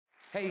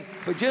Hey,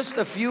 for just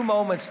a few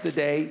moments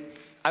today,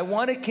 I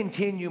want to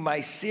continue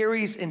my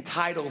series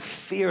entitled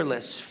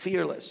Fearless,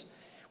 Fearless.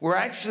 We're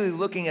actually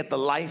looking at the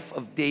life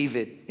of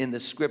David in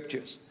the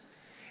scriptures.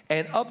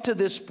 And up to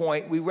this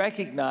point, we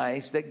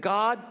recognize that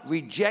God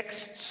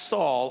rejects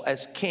Saul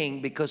as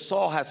king because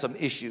Saul has some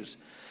issues.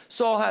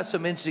 Saul has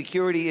some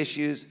insecurity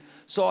issues.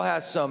 Saul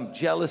has some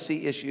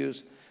jealousy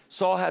issues.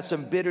 Saul has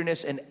some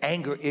bitterness and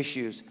anger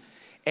issues.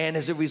 And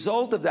as a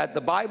result of that, the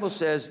Bible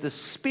says the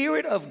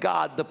Spirit of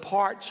God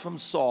departs from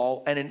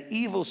Saul and an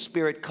evil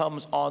spirit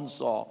comes on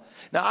Saul.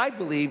 Now, I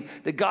believe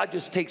that God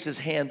just takes his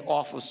hand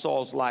off of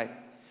Saul's life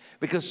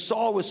because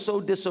Saul was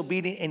so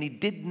disobedient and he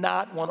did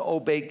not want to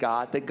obey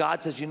God that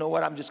God says, you know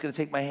what, I'm just going to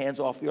take my hands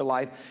off your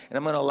life and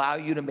I'm going to allow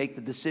you to make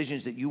the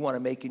decisions that you want to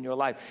make in your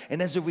life.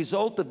 And as a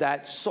result of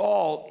that,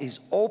 Saul is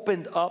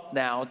opened up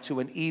now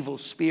to an evil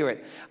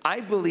spirit. I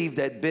believe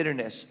that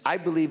bitterness, I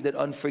believe that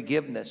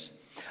unforgiveness,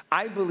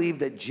 I believe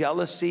that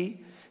jealousy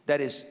that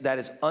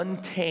is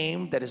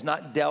untamed, that is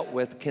not dealt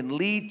with, can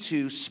lead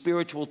to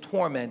spiritual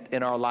torment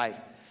in our life.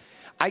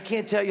 I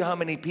can't tell you how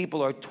many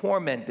people are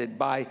tormented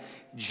by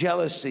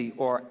jealousy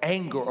or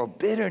anger or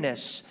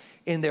bitterness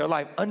in their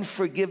life,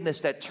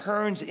 unforgiveness that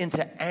turns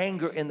into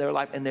anger in their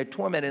life, and they're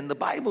tormented. And the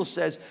Bible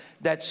says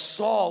that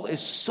Saul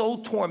is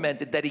so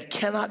tormented that he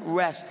cannot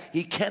rest,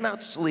 he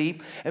cannot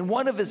sleep. And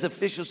one of his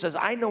officials says,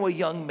 I know a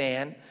young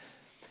man,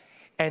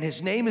 and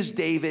his name is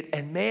David,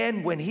 and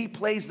man, when he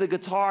plays the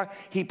guitar,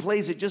 he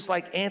plays it just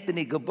like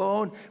Anthony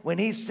Gabon. When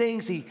he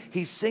sings,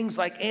 he sings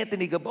like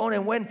Anthony Gabon,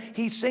 and when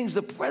he sings,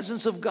 the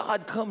presence of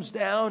God comes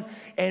down,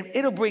 and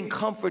it'll bring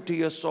comfort to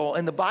your soul.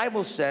 And the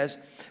Bible says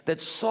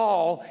that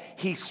Saul,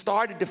 he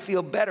started to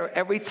feel better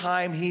every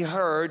time he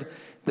heard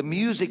the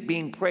music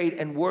being played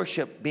and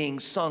worship being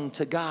sung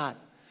to God.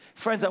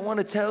 Friends, I want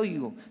to tell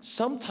you,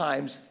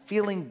 sometimes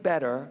feeling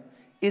better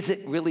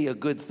isn't really a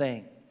good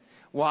thing.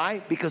 Why?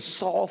 Because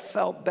Saul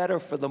felt better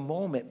for the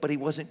moment, but he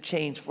wasn't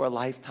changed for a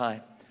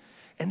lifetime.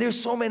 And there's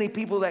so many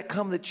people that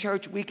come to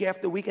church week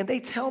after week, and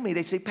they tell me,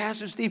 they say,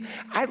 Pastor Steve,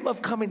 I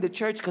love coming to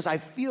church because I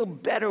feel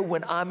better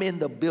when I'm in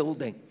the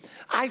building.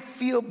 I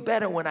feel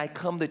better when I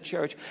come to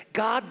church.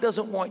 God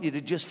doesn't want you to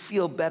just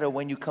feel better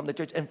when you come to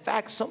church. In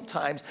fact,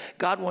 sometimes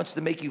God wants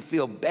to make you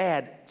feel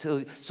bad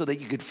so that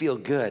you could feel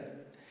good.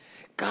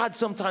 God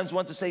sometimes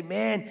wants to say,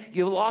 man,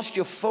 you lost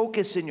your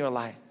focus in your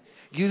life.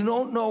 You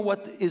don't know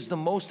what is the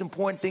most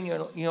important thing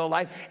in your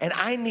life, and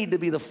I need to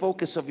be the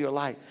focus of your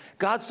life.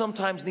 God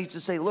sometimes needs to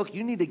say, look,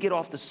 you need to get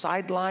off the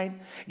sideline.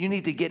 You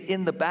need to get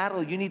in the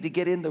battle. You need to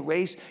get in the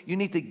race. You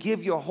need to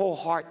give your whole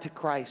heart to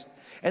Christ.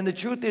 And the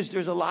truth is,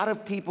 there's a lot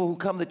of people who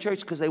come to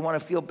church because they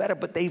want to feel better,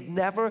 but they've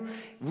never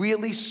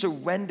really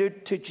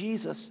surrendered to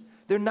Jesus.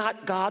 They're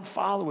not God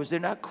followers. They're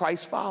not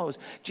Christ followers.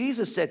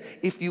 Jesus said,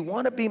 if you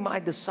want to be my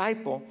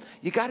disciple,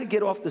 you got to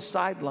get off the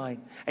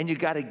sideline and you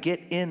got to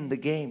get in the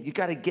game. You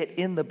got to get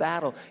in the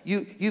battle.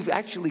 You've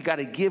actually got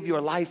to give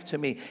your life to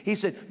me. He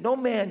said, no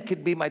man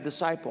could be my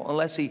disciple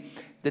unless he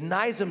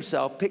denies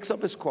himself, picks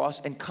up his cross,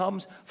 and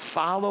comes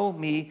follow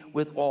me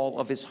with all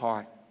of his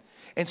heart.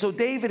 And so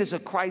David is a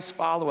Christ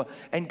follower.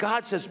 And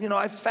God says,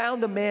 I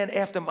found a man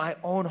after my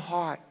own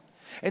heart.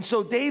 And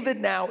so David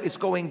now is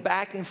going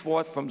back and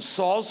forth from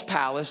Saul's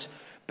palace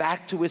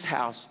back to his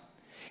house.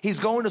 He's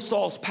going to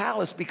Saul's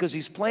palace because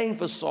he's playing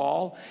for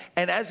Saul.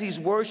 And as he's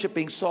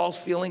worshiping, Saul's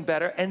feeling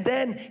better. And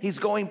then he's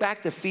going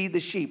back to feed the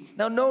sheep.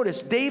 Now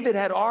notice, David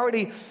had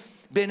already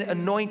been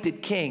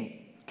anointed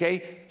king.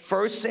 Okay,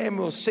 1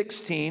 Samuel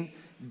 16,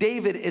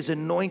 David is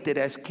anointed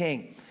as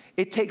king.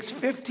 It takes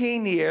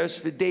 15 years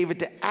for David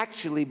to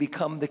actually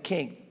become the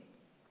king.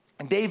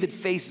 And David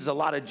faces a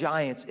lot of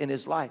giants in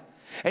his life.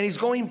 And he's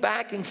going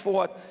back and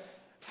forth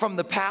from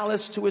the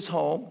palace to his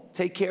home,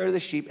 take care of the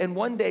sheep. And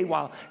one day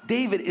while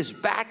David is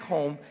back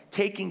home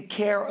taking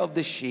care of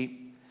the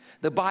sheep,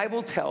 the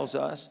Bible tells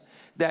us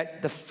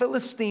that the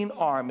Philistine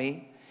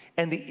army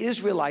and the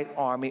Israelite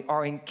army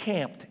are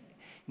encamped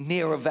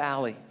near a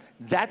valley.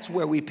 That's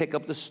where we pick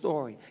up the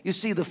story. You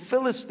see, the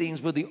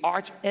Philistines were the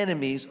arch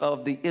enemies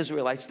of the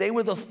Israelites. They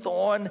were the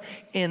thorn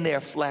in their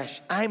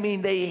flesh. I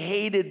mean, they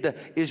hated the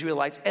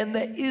Israelites, and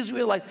the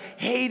Israelites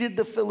hated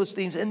the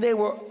Philistines, and they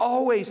were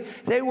always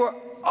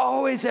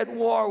at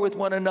war with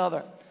one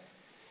another.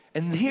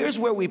 And here's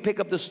where we pick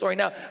up the story.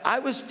 Now, I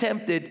was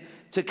tempted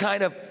to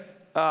kind of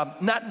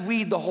not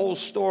read the whole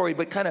story,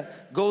 but kind of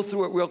go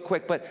through it real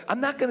quick. But I'm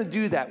not going to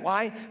do that.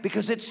 Why?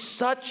 Because it's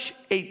such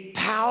a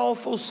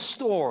powerful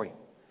story.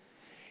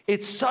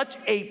 It's such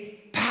a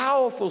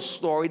powerful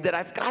story that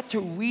I've got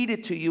to read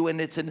it to you in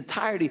its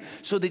entirety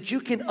so that you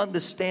can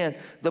understand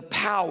the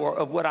power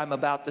of what I'm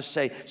about to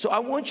say. So I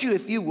want you,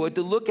 if you would,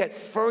 to look at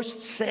 1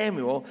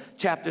 Samuel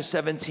chapter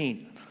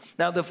 17.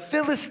 Now the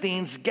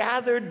Philistines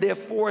gathered their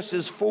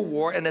forces for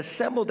war and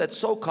assembled at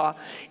Sokoh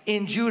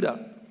in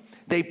Judah.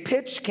 They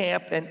pitched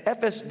camp in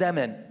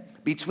Ephes-Dammim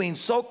between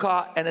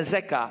Sokoh and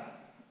Azekah.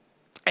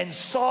 And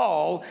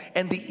Saul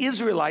and the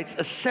Israelites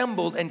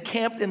assembled and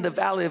camped in the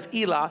valley of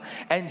Elah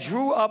and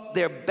drew up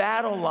their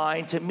battle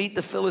line to meet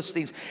the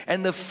Philistines.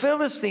 And the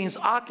Philistines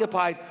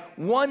occupied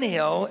one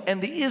hill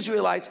and the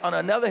Israelites on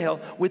another hill,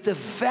 with the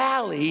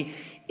valley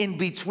in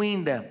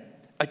between them.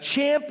 A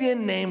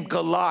champion named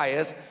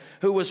Goliath,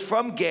 who was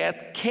from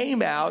Gath,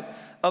 came out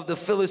of the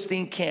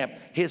Philistine camp.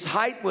 His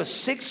height was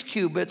 6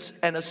 cubits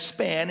and a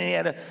span, and he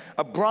had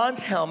a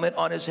bronze helmet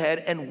on his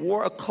head and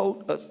wore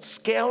a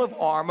scale of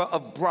armor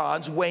of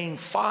bronze weighing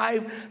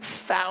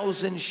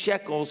 5,000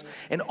 shekels.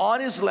 And on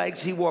his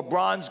legs he wore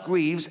bronze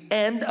greaves,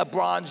 and a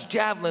bronze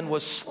javelin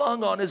was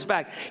slung on his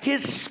back.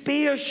 His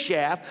spear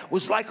shaft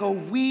was like a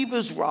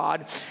weaver's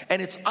rod,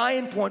 and its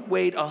iron point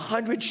weighed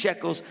 100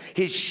 shekels.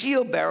 His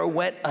shield bearer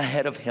went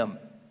ahead of him.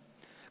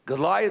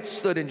 Goliath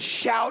stood and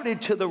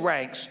shouted to the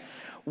ranks,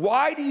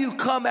 "Why do you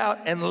come out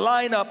and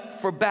line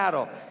up for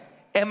battle?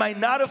 Am I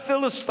not a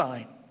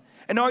Philistine?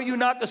 And are you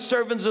not the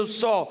servants of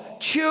Saul?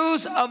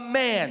 Choose a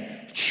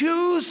man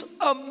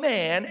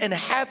and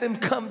have him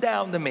come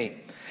down to me.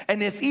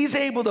 And if he's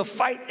able to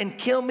fight and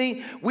kill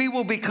me, we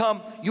will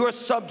become your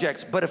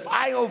subjects. But if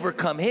I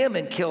overcome him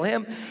and kill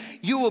him,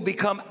 you will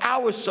become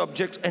our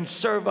subjects and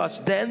serve us."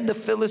 Then the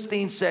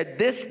Philistines said,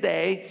 "This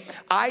day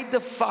I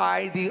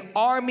defy the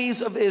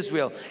armies of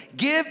Israel.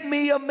 Give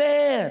me a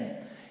man.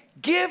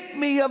 Give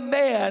me a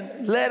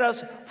man, let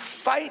us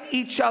fight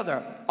each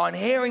other." On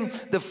hearing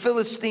the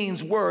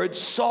Philistines'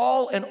 words,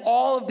 Saul and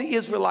all of the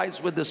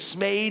Israelites were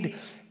dismayed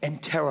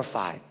and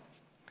terrified.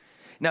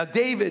 Now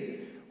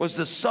David was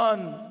the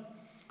son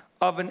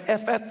of an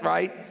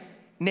Ephrathite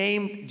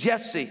named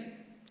Jesse,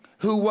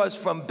 who was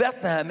from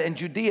Bethlehem in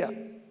Judea.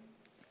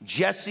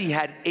 Jesse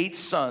had 8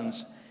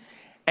 sons,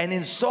 and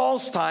in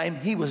Saul's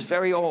time he was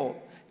very old.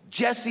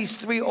 Jesse's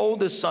 3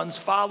 oldest sons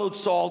followed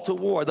Saul to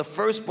war. The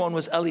firstborn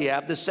was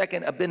Eliab, the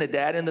second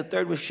Abinadab, and the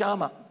third was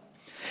Shammah.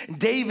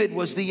 David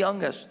was the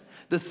youngest.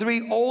 The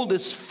 3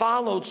 oldest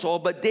followed Saul,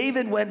 but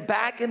David went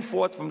back and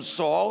forth from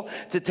Saul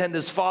to tend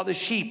his father's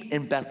sheep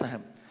in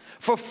Bethlehem.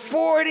 For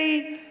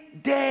 40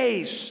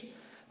 days,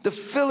 the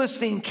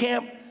Philistine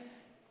camp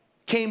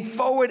came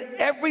forward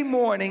every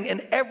morning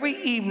and every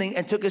evening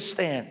and took a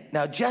stand.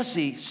 Now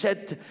Jesse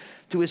said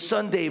to his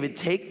son David,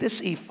 "Take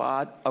this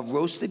ephod of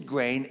roasted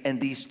grain and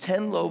these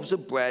 10 loaves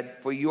of bread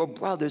for your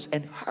brothers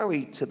and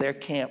hurry to their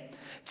camp.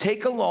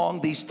 Take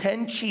along these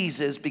 10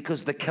 cheeses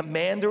because the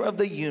commander of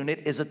the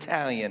unit is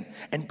Italian,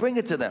 and bring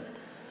it to them.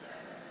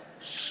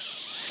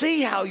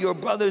 See how your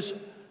brothers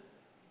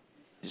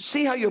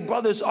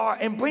are,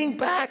 and bring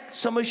back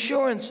some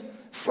assurance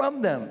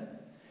from them.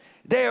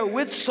 They are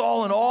with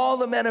Saul and all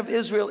the men of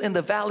Israel in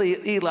the valley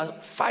of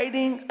Elah,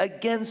 fighting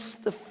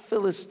against the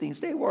Philistines."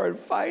 They weren't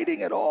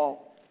fighting at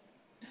all.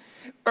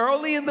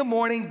 Early in the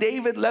morning,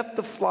 David left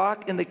the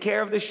flock in the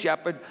care of the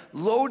shepherd,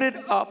 loaded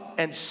up,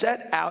 and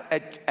set out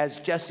as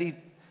Jesse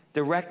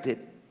directed.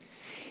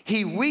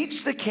 He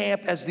reached the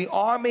camp as the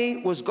army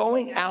was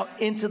going out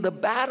into the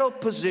battle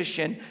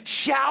position,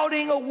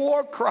 shouting a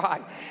war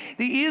cry.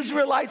 The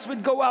Israelites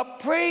would go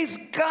out, "Praise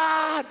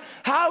God,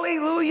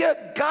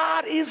 hallelujah,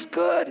 God is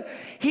good.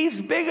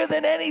 He's bigger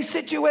than any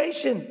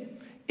situation."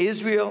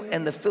 Israel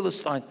and the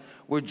Philistines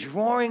were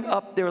drawing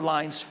up their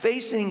lines,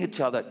 facing each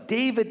other.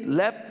 David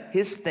left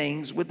his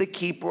things with the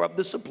keeper of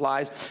the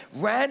supplies,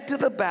 ran to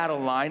the battle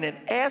line, and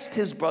asked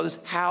his brothers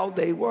how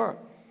they were.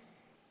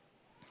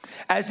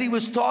 As he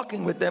was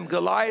talking with them,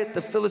 Goliath,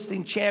 the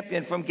Philistine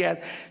champion from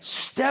Gath,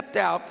 stepped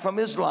out from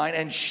his line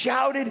and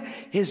shouted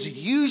his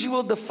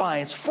usual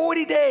defiance.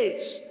 40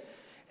 days.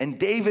 And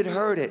David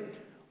heard it.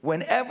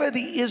 Whenever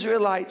the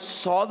Israelites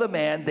saw the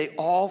man, they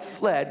all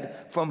fled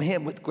from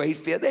him with great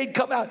fear. They'd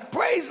come out,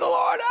 "Praise the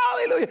Lord,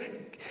 hallelujah."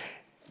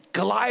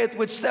 Goliath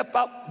would step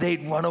up,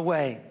 they'd run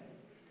away.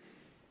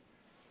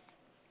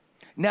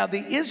 Now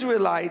the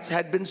Israelites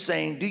had been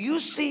saying, "Do you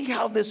see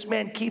how this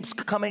man keeps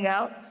coming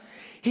out?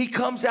 He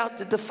comes out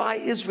to defy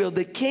Israel.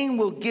 The king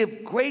will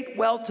give great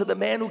wealth to the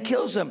man who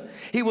kills him.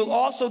 He will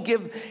also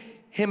give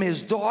him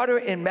his daughter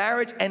in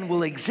marriage and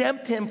will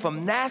exempt him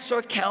from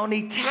Nassau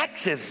County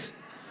taxes."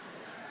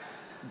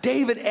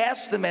 David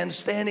asked the men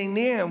standing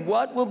near him,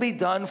 "What will be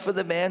done for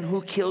the man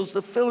who kills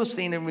the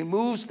Philistine and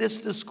removes this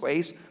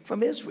disgrace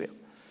from Israel?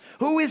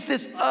 Who is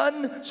this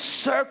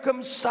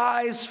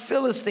uncircumcised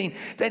Philistine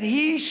that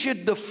he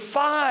should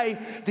defy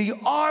the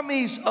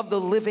armies of the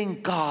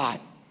living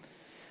God?"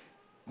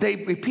 They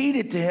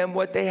repeated to him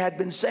what they had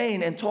been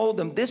saying and told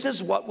him, "This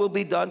is what will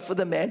be done for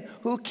the man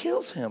who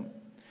kills him."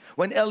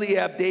 When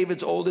Eliab,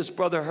 David's oldest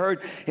brother, heard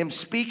him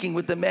speaking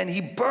with the men,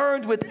 he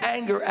burned with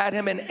anger at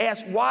him and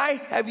asked, "Why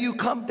have you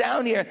come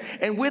down here?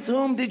 And with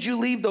whom did you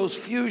leave those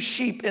few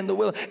sheep in the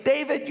wilderness?"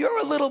 "David, you're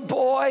a little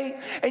boy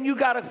and you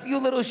got a few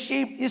little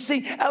sheep." You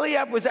see,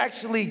 Eliab was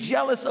actually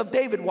jealous of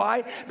David.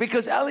 Why?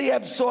 Because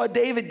Eliab saw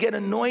David get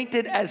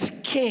anointed as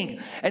king.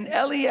 And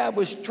Eliab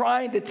was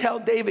trying to tell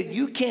David,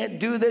 "You can't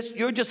do this.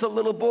 You're just a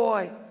little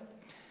boy.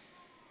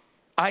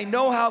 I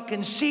know how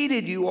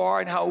conceited you are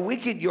and how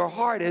wicked your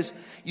heart is.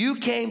 You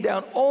came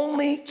down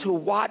only to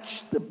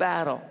watch the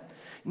battle.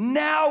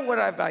 Now what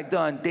have I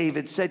done?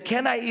 David said,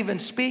 can I even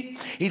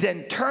speak? He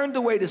then turned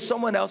away to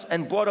someone else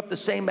and brought up the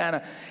same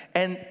matter.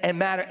 And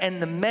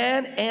the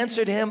man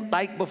answered him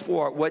like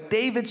before. What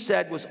David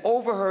said was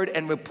overheard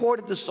and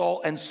reported to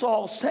Saul, and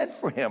Saul sent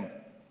for him.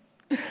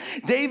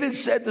 David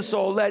said to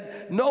Saul,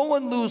 let no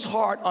one lose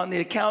heart on the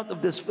account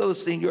of this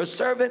Philistine. Your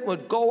servant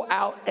would go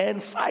out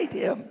and fight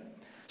him.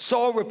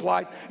 Saul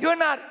replied, you're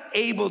not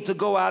able to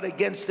go out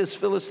against this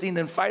Philistine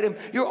and fight him.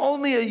 You're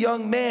only a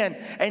young man,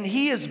 and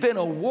he has been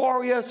a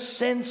warrior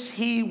since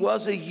he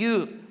was a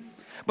youth.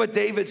 But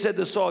David said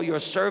to Saul, your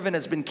servant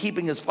has been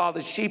keeping his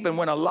father's sheep, and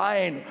when a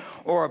lion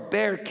or a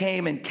bear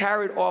came and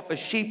carried off a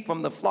sheep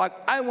from the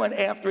flock, I went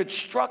after it,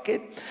 struck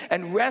it,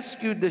 and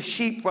rescued the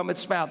sheep from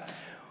its mouth.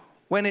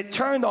 When it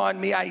turned on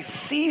me, I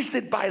seized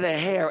it by the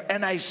hair,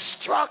 and I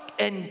struck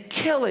and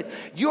killed it.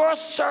 Your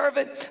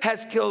servant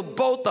has killed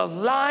both the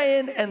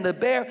lion and the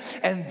bear,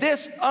 and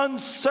this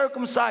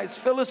uncircumcised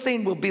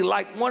Philistine will be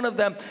like one of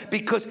them,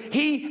 because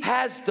he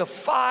has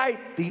defied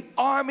the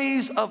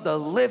armies of the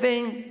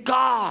living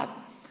God.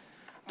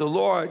 The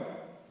Lord,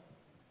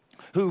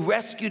 who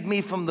rescued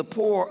me from the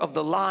paw of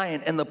the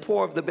lion and the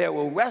paw of the bear,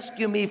 will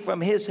rescue me from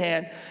his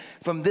hand,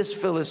 from this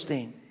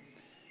Philistine.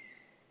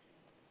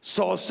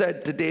 Saul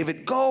said to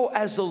David, go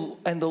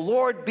and the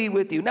Lord be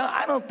with you. Now,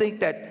 I don't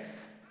think that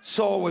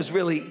Saul was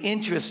really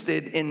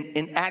interested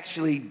in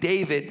actually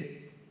David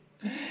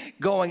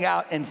going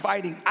out and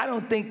fighting. I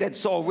don't think that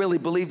Saul really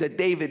believed that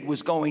David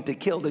was going to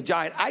kill the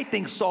giant. I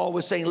think Saul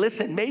was saying,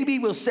 listen, maybe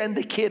we'll send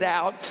the kid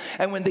out,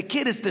 and when the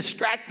kid is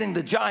distracting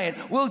the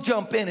giant, we'll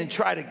jump in and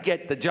try to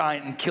get the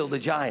giant and kill the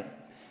giant.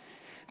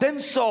 Then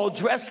Saul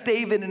dressed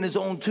David in his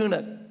own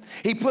tunic.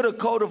 He put a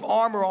coat of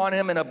armor on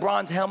him and a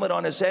bronze helmet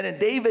on his head. And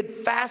David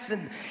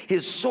fastened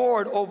his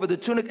sword over the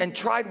tunic and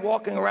tried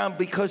walking around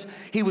because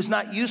he was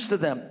not used to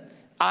them.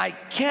 I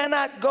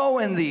cannot go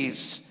in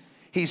these,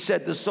 he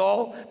said to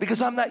Saul,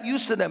 because I'm not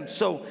used to them.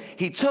 So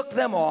he took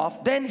them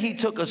off. Then he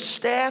took a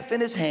staff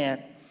in his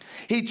hand.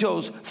 He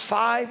chose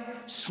 5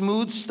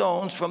 smooth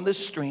stones from the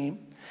stream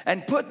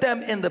and put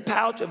them in the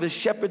pouch of his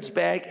shepherd's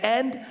bag.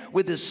 And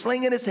with his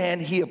sling in his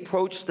hand, he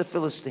approached the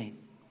Philistine.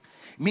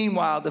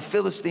 Meanwhile, the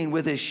Philistine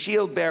with his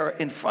shield bearer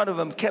in front of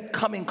him kept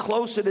coming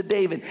closer to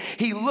David.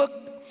 He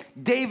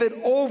looked David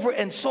over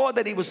and saw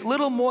that he was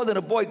little more than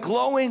a boy,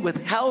 glowing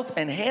with health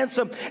and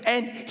handsome,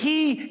 and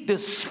he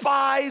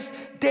despised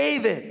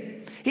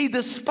David. He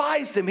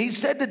despised him. He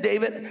said to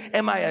David,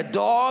 am I a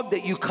dog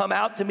that you come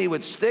out to me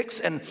with sticks?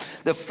 And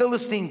the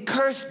Philistine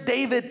cursed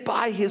David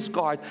by his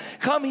guard.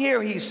 Come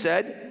here, he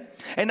said,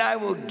 and I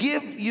will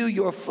give you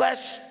your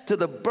flesh to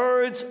the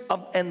birds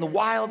and the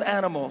wild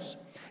animals.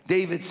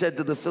 David said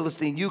to the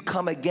Philistine, you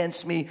come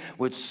against me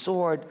with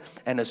sword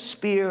and a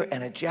spear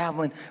and a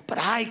javelin, but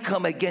I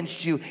come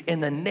against you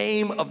in the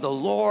name of the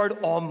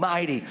Lord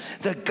Almighty,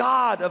 the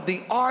God of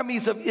the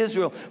armies of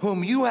Israel,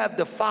 whom you have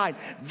defied.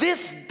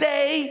 This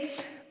day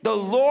the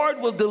Lord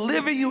will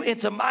deliver you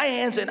into my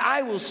hands, and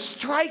I will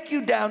strike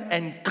you down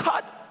and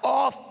cut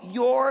off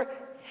your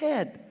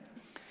head.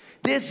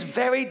 This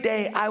very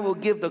day I will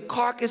give the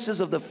carcasses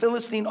of the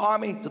Philistine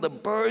army to the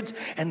birds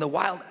and the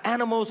wild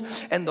animals,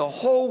 and the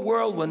whole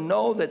world will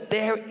know that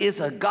there is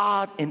a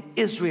God in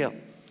Israel.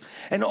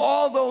 And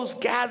all those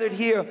gathered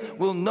here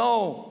will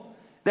know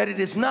that it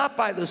is not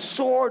by the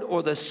sword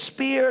or the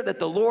spear that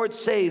the Lord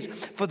saves,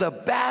 for the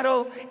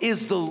battle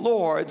is the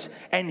Lord's,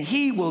 and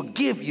he will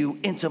give you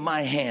into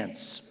my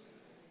hands.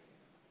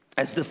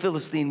 As the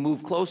Philistine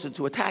moved closer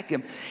to attack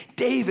him,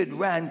 David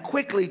ran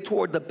quickly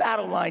toward the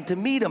battle line to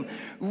meet him.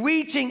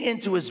 Reaching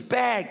into his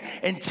bag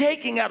and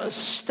taking out a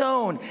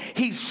stone,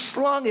 he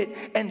slung it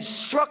and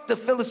struck the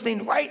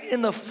Philistine right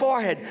in the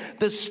forehead.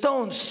 The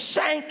stone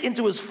sank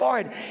into his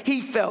forehead. He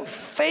fell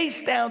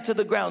face down to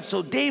the ground.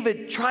 So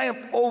David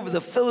triumphed over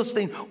the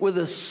Philistine with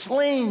a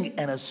sling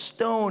and a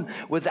stone,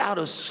 without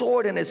a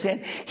sword in his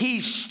hand.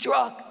 He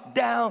struck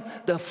down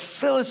the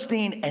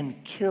Philistine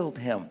and killed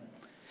him.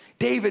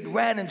 David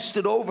ran and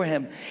stood over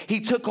him. He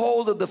took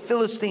hold of the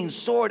Philistine's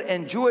sword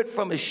and drew it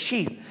from his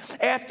sheath.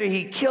 After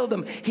he killed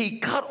him, he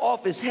cut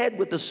off his head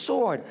with the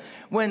sword.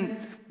 When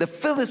the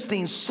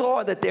Philistines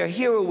saw that their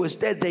hero was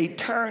dead, they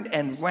turned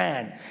and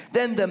ran.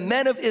 Then the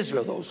men of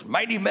Israel, those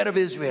mighty men of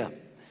Israel,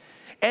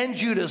 and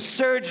Judah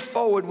surged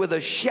forward with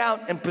a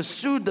shout and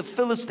pursued the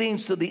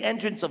Philistines to the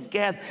entrance of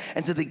Gath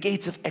and to the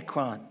gates of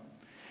Ekron.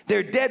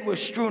 Their dead were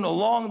strewn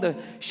along the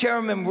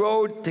Sheramim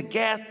road to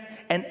Gath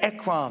and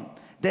Ekron.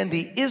 Then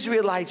the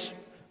Israelites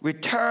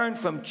returned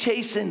from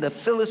chasing the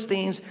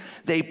Philistines.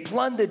 They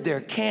plundered their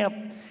camp,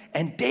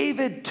 and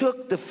David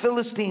took the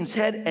Philistine's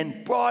head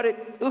and brought it,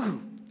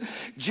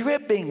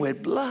 dripping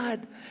with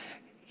blood.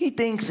 He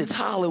thinks it's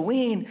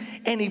Halloween,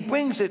 and he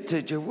brings it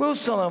to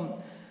Jerusalem,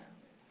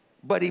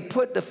 but he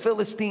put the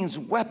Philistines'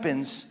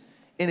 weapons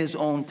in his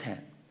own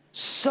tent.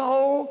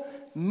 So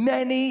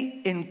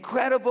many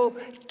incredible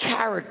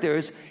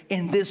characters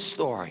in this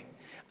story.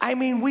 I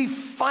mean, we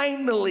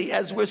finally,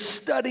 as we're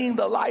studying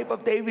the life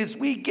of David,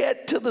 we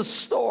get to the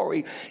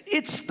story.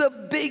 It's the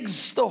big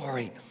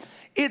story.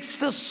 It's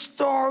the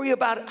story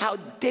about how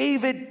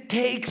David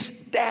takes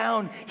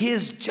down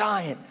his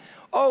giant.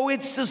 Oh,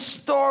 it's the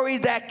story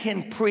that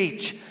can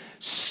preach.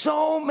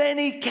 So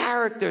many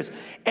characters.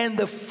 And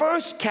the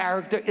first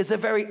character is a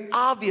very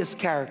obvious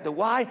character.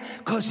 Why?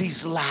 Because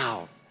he's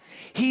loud.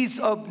 He's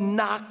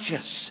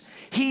obnoxious.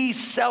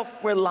 He's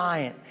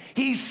self-reliant.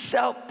 He's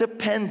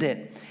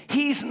self-dependent.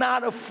 He's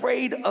not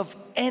afraid of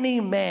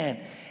any man.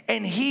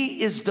 And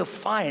he is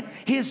defiant.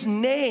 His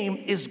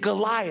name is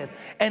Goliath.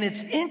 And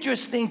it's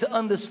interesting to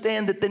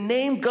understand that the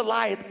name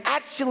Goliath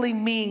actually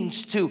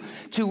means to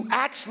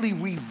actually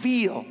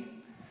reveal,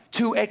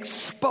 to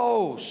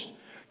expose,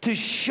 to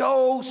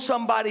show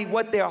somebody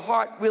what their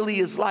heart really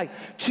is like,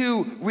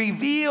 to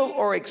reveal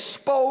or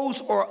expose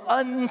or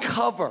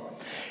uncover.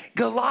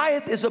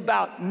 Goliath is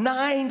about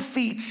 9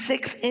 feet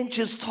 6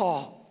 inches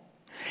tall.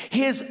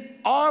 His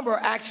armor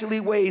actually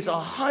weighs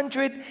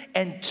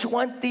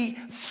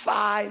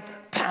 125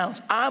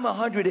 pounds. I'm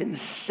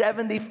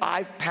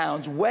 175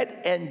 pounds,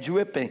 wet and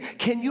dripping.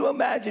 Can you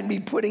imagine me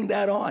putting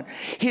that on?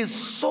 His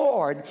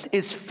sword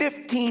is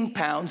 15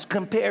 pounds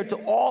compared to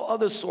all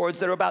other swords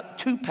that are about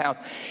 2 pounds.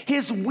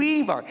 His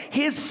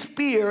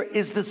spear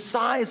is the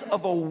size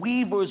of a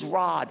weaver's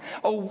rod.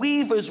 A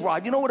weaver's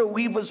rod. You know what a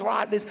weaver's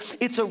rod is?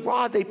 It's a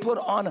rod they put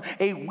on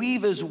a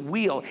weaver's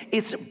wheel.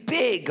 It's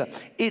big.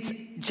 It's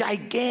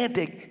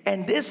gigantic.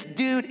 And this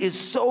dude is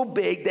so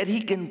big that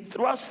he can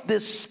thrust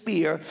this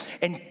spear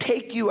and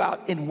take you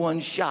out in one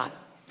shot.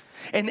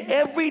 And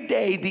every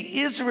day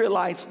the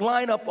Israelites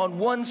line up on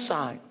one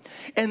side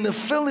and the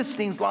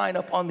Philistines line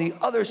up on the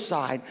other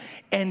side.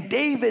 And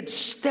David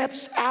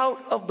steps out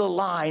of the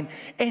line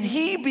and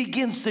he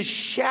begins to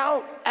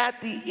shout at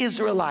the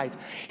Israelites.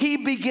 He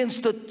begins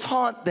to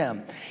taunt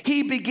them.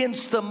 He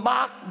begins to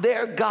mock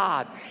their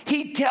God.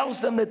 He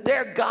tells them that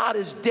their God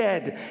is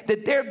dead,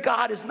 that their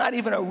God is not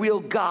even a real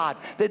God,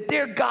 that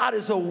their God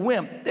is a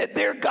wimp, that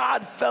their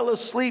God fell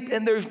asleep,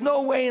 and there's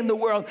no way in the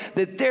world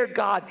that their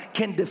God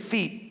can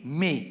defeat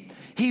me.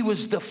 He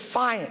was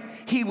defiant.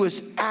 He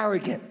was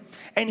arrogant.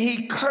 And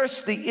he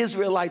cursed the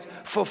Israelites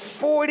for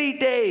 40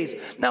 days.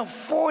 Now,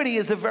 40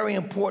 is a very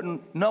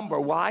important number.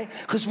 Why?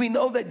 Because we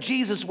know that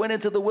Jesus went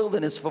into the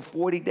wilderness for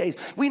 40 days.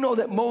 We know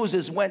that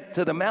Moses went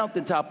to the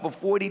mountaintop for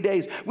 40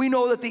 days. We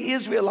know that the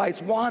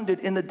Israelites wandered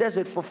in the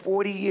desert for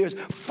 40 years.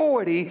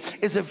 40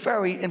 is a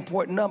very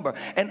important number.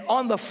 And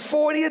on the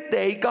 40th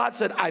day, God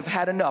said, I've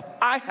had enough.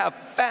 I have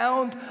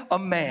found a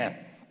man.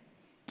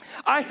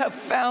 I have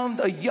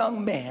found a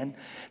young man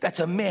that's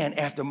a man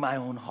after my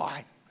own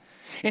heart.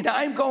 And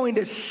I'm going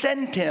to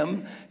send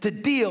him to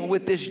deal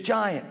with this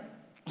giant.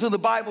 So the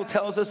Bible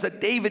tells us that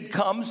David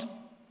comes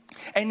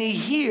and he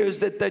hears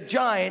that the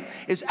giant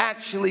is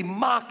actually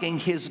mocking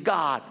his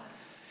God.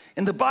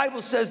 And the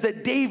Bible says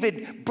that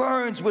David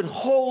burns with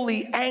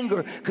holy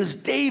anger because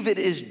David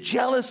is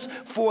jealous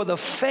for the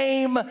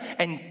fame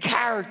and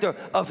character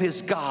of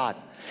his God.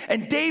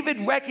 And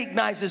David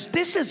recognizes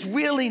this is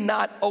really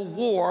not a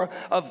war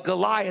of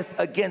Goliath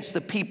against the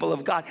people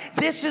of God.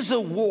 This is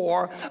a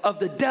war of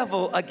the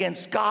devil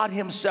against God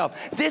himself.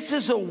 This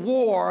is a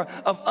war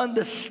of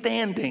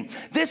understanding.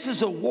 This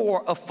is a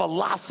war of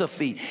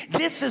philosophy.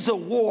 This is a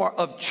war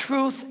of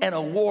truth and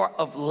a war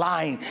of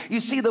lying. You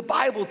see, the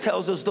Bible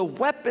tells us the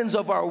weapons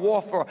of our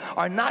warfare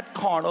are not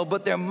carnal,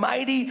 but they're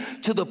mighty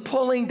to the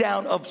pulling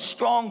down of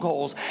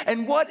strongholds.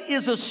 And what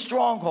is a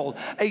stronghold?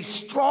 A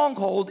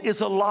stronghold is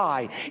a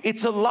lie.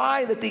 It's a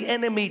lie that the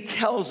enemy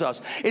tells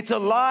us. It's a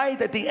lie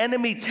that the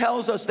enemy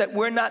tells us that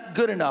we're not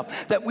good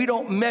enough, that we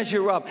don't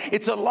measure up.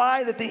 It's a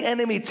lie that the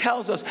enemy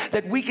tells us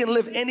that we can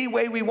live any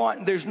way we want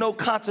and there's no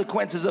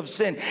consequences of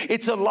sin.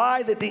 It's a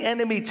lie that the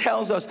enemy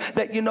tells us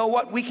that, you know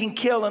what, we can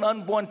kill an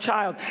unborn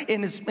child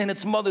in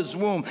its mother's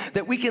womb,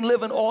 that we can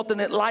live an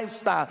alternate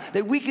lifestyle,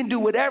 that we can do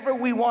whatever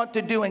we want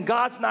to do and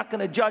God's not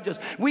going to judge us.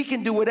 We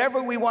can do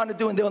whatever we want to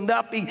do and there'll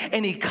not be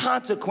any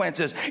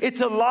consequences.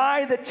 It's a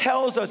lie that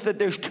tells us that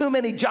there's too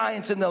many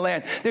giants in the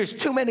land. There's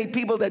too many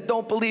people that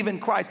don't believe in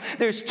Christ.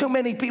 There's too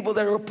many people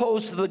that are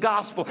opposed to the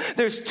gospel.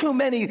 There's too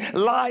many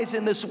lies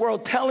in this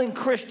world telling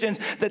Christians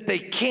that they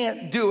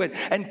can't do it.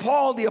 And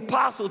Paul the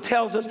apostle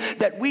tells us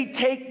that we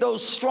take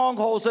those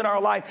strongholds in our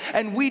life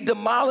and we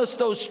demolish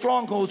those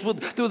strongholds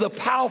through the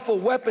powerful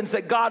weapons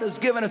that God has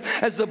given us.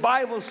 As the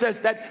Bible says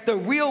that the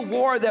real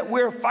war that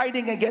we're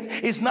fighting against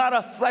is not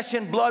a flesh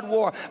and blood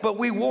war, but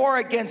we war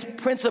against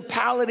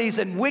principalities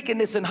and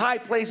wickedness in high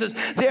places.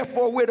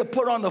 Therefore, we're to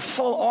put on the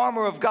full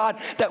armor of God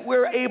that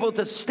we're able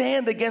to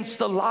stand against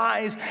the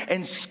lies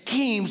and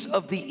schemes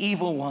of the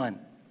evil one.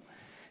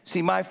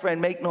 See, my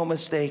friend, make no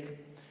mistake.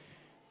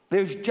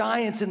 There's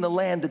giants in the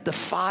land that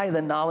defy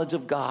the knowledge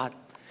of God.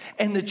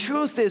 And the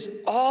truth is,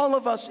 all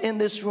of us in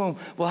this room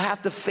will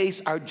have to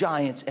face our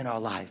giants in our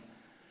life.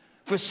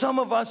 For some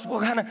of us, we're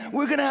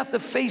gonna have to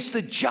face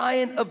the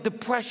giant of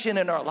depression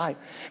in our life.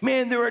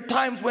 Man, there are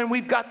times when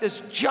we've got this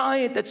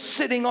giant that's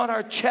sitting on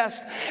our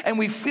chest and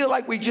we feel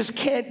like we just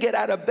can't get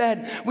out of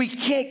bed. We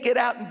can't get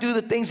out and do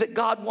the things that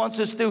God wants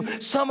us to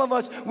do. Some of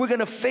us, we're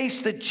gonna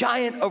face the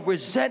giant of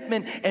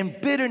resentment and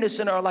bitterness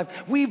in our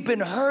life. We've been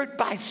hurt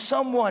by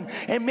someone,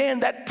 and man,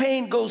 that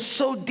pain goes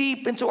so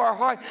deep into our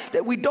heart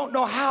that we don't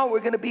know how we're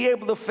gonna be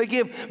able to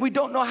forgive. We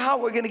don't know how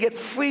we're gonna get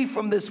free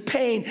from this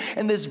pain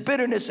and this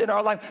bitterness in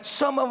our life.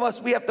 Some of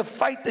us, we have to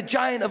fight the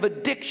giant of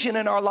addiction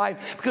in our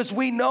life because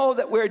we know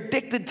that we're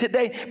addicted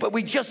today, but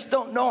we just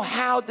don't know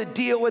how to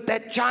deal with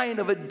that giant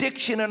of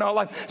addiction in our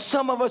life.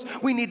 Some of us,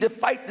 we need to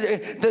fight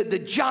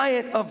the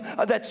giant of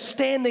that's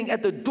standing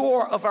at the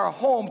door of our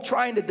home,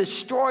 trying to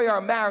destroy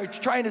our marriage,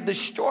 trying to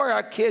destroy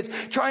our kids,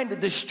 trying to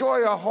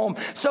destroy our home.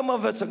 Some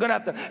of us are going to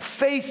have to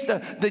face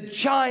the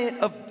giant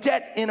of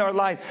debt in our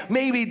life,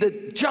 maybe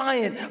the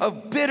giant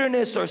of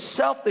bitterness or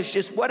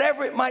selfishness,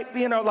 whatever it might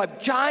be in our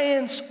life.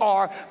 Giants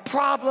are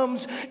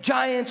problems,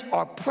 giants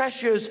are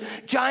pressures,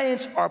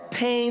 giants are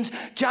pains,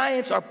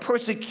 giants are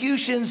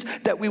persecutions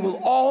that we will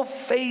all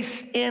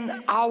face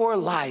in our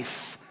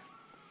life.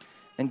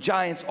 And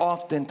giants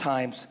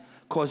oftentimes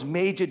cause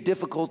major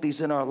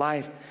difficulties in our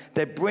life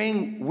that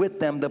bring with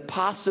them the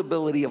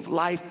possibility of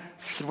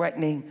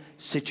life-threatening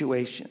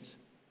situations.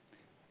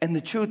 And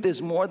the truth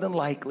is, more than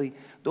likely,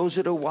 those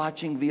that are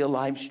watching via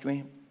live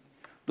stream,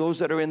 those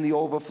that are in the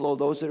overflow,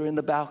 those that are in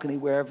the balcony,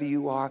 wherever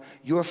you are,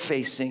 you're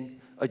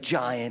facing a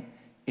giant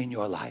in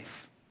your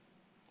life.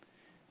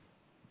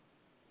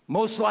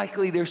 Most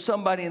likely there's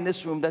somebody in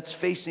this room that's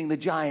facing the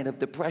giant of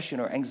depression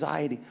or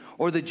anxiety,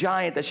 or the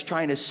giant that's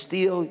trying to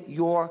steal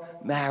your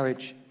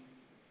marriage.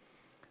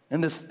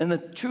 And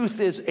the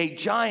truth is, a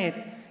giant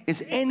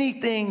is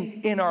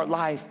anything in our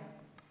life.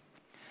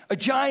 A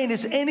giant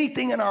is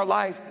anything in our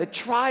life that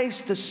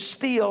tries to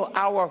steal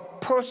our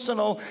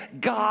personal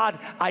God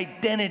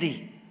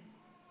identity.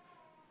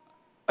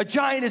 A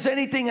giant is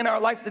anything in our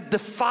life that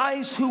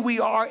defies who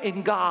we are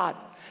in God,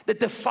 that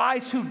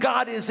defies who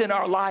God is in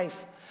our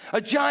life.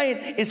 A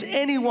giant is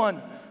anyone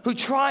who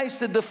tries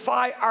to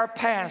defy our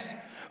past,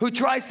 who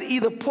tries to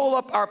either pull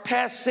up our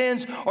past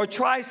sins or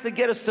tries to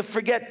get us to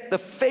forget the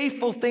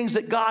faithful things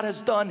that God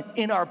has done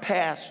in our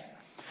past.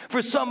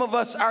 For some of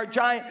us, our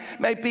giant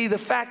may be the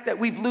fact that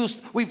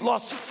we've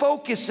lost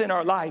focus in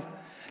our life.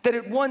 That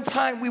at one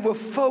time we were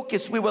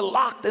focused, we were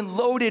locked and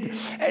loaded,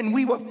 and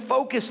we were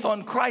focused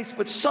on Christ,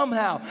 but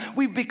somehow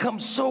we've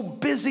become so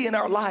busy in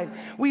our life.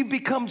 We've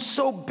become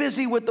so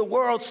busy with the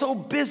world, so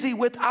busy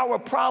with our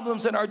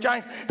problems and our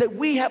giants, that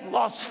we have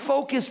lost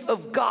focus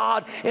of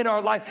God in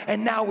our life,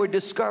 and now we're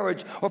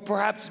discouraged. Or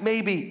perhaps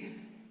maybe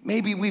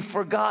we've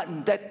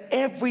forgotten that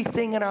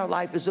everything in our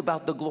life is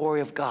about the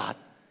glory of God.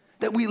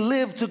 That we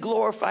live to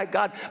glorify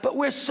God, but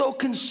we're so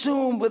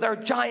consumed with our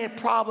giant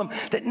problem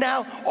that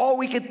now all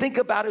we can think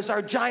about is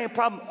our giant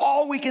problem.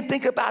 All we can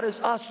think about is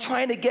us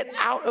trying to get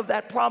out of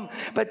that problem,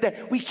 but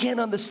that we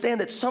can't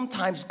understand that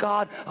sometimes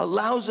God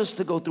allows us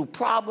to go through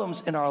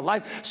problems in our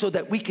life so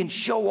that we can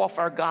show off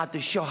our God,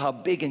 to show how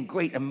big and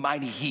great and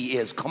mighty He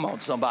is. Come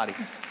on, somebody.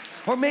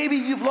 Or maybe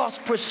you've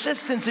lost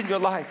persistence in your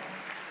life.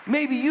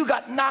 Maybe you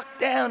got knocked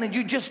down and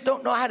you just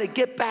don't know how to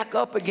get back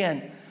up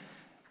again.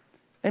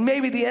 And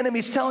maybe the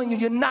enemy's telling you,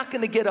 you're not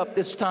going to get up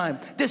this time.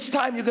 This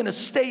time you're going to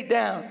stay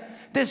down.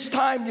 This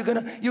time you're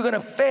going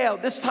to fail.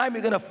 This time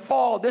you're going to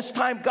fall. This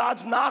time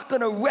God's not going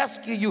to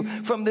rescue you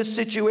from this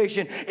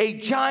situation. A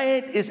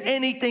giant is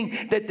anything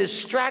that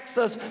distracts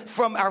us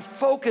from our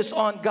focus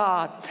on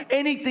God.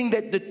 Anything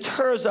that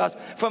deters us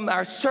from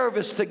our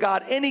service to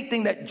God.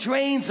 Anything that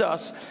drains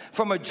us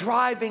from a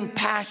driving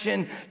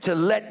passion to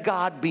let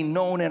God be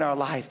known in our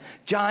life.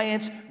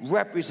 Giants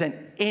represent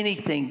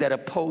anything that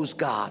opposes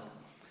God.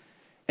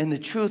 And the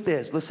truth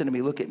is, listen to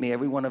me, look at me,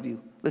 every one of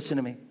you, listen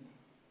to me.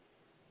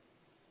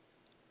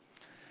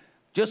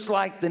 Just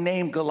like the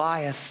name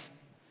Goliath,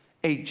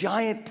 a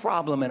giant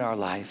problem in our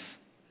life,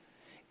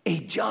 a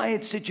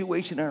giant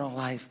situation in our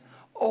life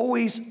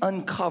always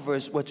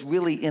uncovers what's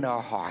really in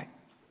our heart.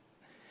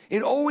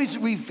 It always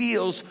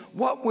reveals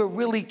what we're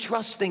really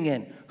trusting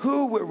in,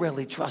 who we're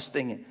really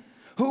trusting in,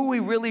 who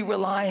we're really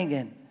relying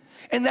in.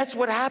 And that's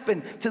what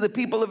happened to the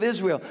people of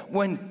Israel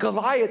when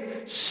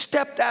Goliath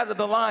stepped out of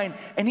the line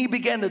and he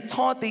began to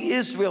taunt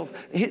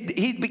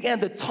he began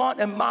to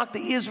taunt and mock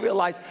the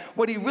Israelites.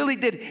 What he really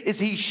did is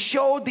he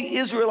showed the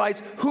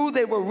Israelites who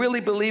they were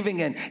really believing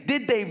in.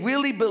 Did they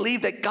really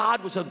believe that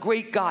God was a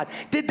great God?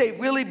 Did they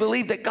really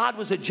believe that God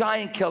was a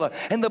giant killer?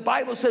 And the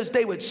Bible says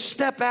they would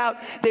step out,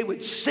 they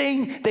would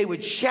sing, they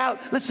would shout.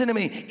 Listen to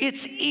me,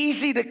 it's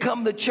easy to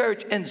come to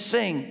church and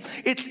sing.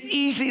 It's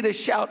easy to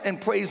shout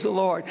and praise the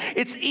Lord.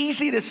 It's easy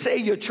easy to say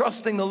you're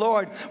trusting the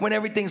Lord when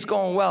everything's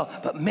going well.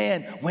 But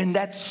man, when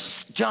that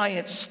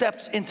giant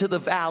steps into the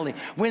valley,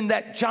 when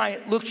that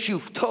giant looks you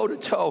toe to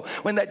toe,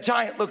 when that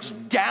giant looks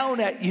down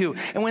at you,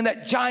 and when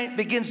that giant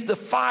begins to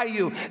defy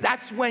you,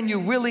 that's when you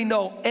really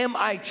know, am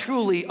I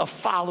truly a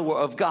follower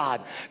of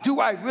God? Do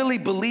I really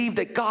believe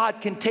that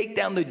God can take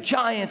down the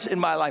giants in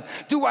my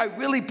life? Do I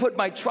really put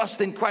my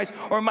trust in Christ,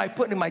 or am I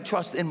putting my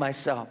trust in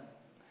myself?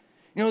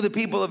 You know, the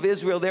people of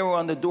Israel, they were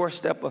on the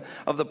doorstep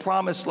of the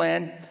promised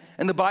land.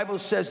 And the Bible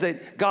says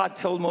that God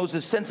told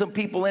Moses, send some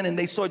people in, and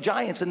they saw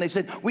giants, and they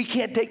said, we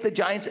can't take the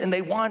giants, and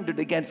they wandered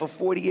again for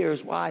 40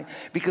 years. Why?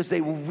 Because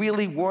they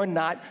really were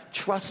not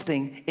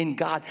trusting in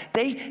God.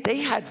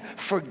 They had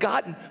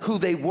forgotten who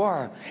they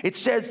were. It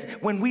says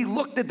when we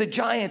looked at the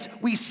giants,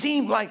 we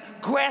seemed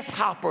like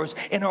grasshoppers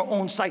in our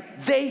own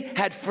sight. They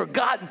had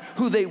forgotten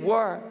who they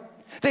were.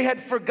 They had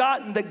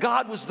forgotten that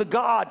God was the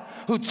God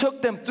who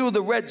took them through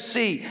the Red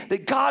Sea,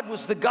 that God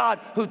was the God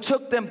who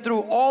took them through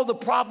all the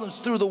problems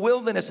through the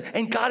wilderness,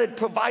 and God had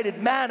provided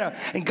manna,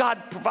 and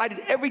God provided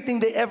everything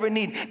they ever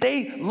need.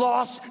 They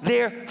lost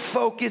their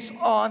focus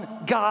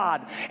on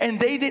God, and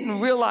they didn't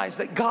realize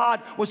that God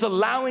was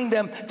allowing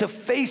them to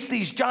face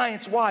these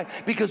giants. Why?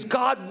 Because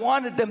God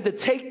wanted them to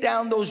take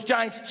down those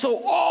giants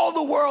so all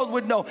the world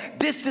would know,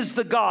 this is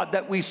the God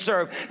that we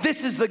serve.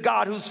 This is the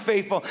God who's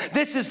faithful.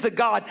 This is the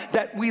God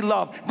that we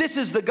love. This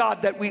is the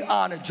God that we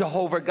honor,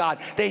 Jehovah God.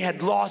 They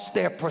had lost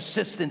their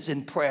persistence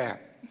in prayer.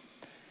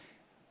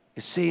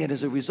 You see, and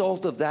as a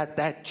result of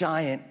that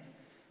giant,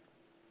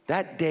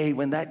 that day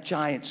when that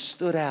giant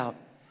stood out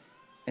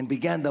and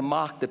began to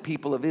mock the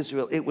people of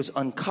Israel, it was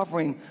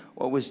uncovering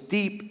what was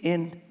deep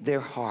in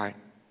their heart.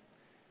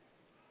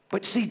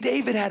 But see,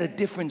 David had a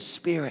different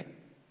spirit.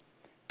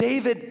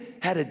 David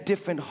had a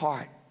different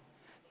heart.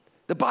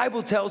 The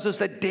Bible tells us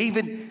that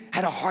David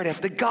had a heart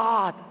after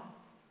God.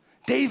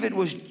 David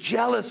was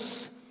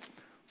jealous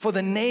for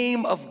the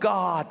name of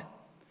God.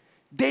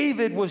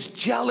 David was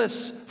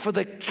jealous for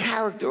the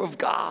character of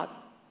God.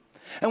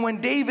 And when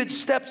David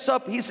steps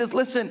up, he says,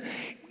 listen,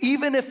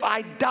 even if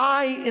I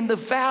die in the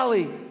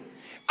valley,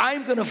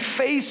 I'm going to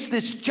face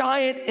this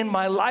giant in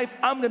my life.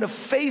 I'm going to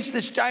face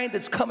this giant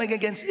that's coming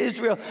against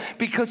Israel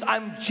because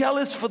I'm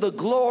jealous for the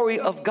glory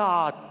of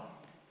God.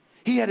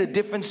 He had a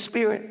different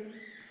spirit.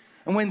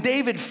 And when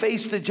David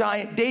faced the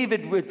giant,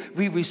 David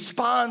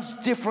responds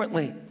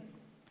differently.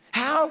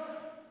 How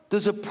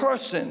does a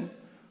person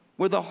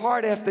with a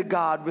heart after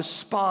God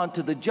respond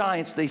to the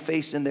giants they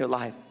face in their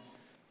life?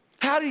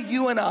 How do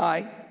you and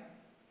I,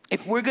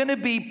 if we're going to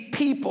be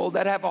people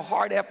that have a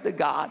heart after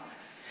God,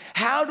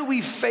 how do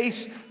we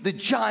face the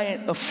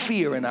giant of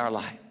fear in our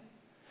life?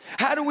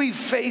 How do we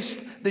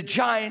face the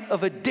giant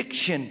of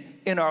addiction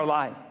in our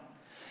life?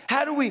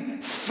 How do we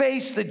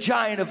face the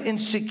giant of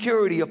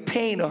insecurity, of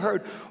pain or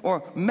hurt,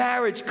 or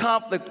marriage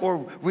conflict,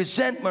 or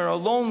resentment, or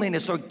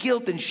loneliness, or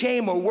guilt and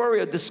shame, or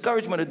worry, or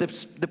discouragement, or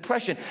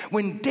depression?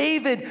 When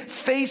David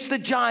faced the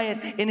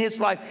giant in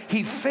his life,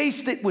 he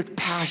faced it with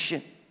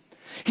passion.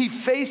 He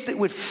faced it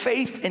with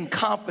faith and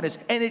confidence,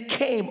 and it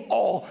came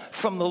all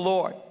from the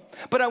Lord.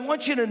 But I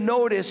want you to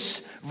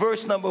notice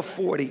verse number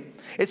 40.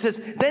 It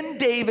says, then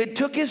David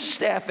took his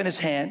staff in his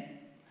hand.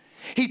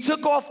 He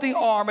took off the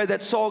armor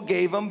that Saul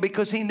gave him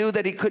because he knew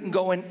that he couldn't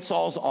go in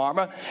Saul's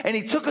armor. And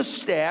he took a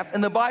staff,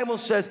 and the Bible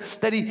says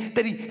that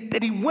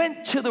he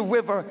went to the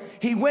river.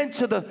 He went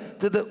to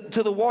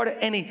the water,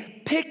 and he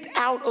picked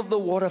out of the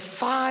water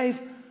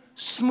 5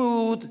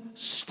 smooth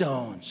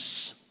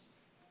stones.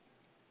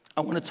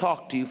 I want to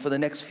talk to you for the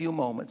next few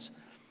moments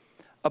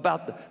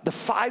about the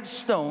 5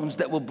 stones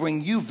that will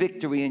bring you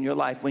victory in your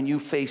life when you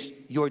face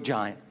your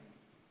giant.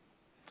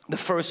 The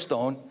first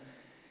stone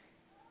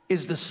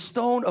is the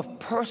stone of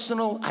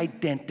personal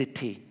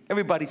identity.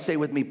 Everybody say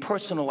with me,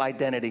 personal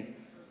identity.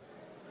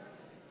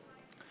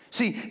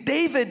 See,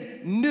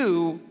 David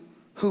knew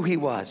who he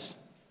was.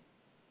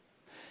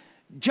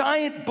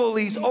 Giant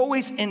bullies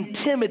always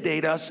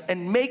intimidate us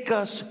and make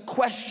us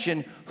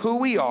question who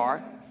we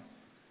are,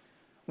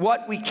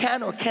 what we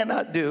can or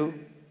cannot do,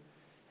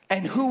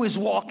 and who is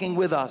walking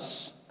with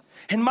us.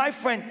 And my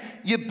friend,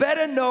 you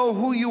better know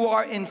who you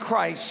are in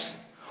Christ,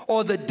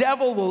 or the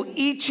devil will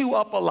eat you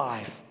up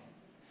alive.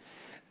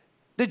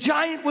 The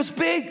giant was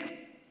big.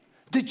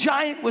 The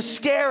giant was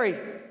scary.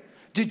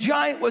 The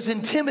giant was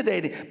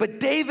intimidating. But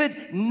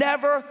David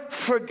never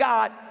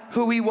forgot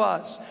who he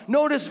was.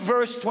 Notice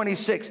verse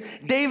 26.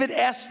 David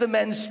asked the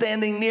men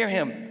standing near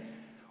him,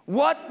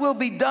 what will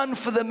be done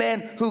for the man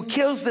who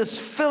kills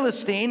this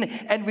Philistine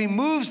and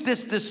removes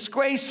this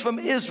disgrace from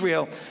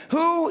Israel?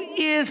 Who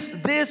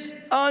is this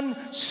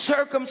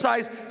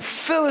uncircumcised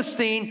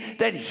Philistine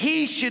that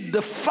he should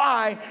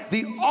defy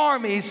the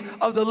armies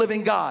of the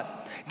living God?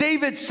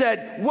 David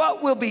said,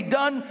 what will be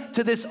done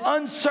to this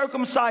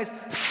uncircumcised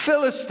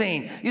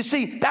Philistine? You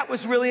see, that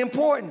was really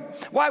important.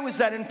 Why was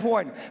that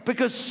important?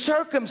 Because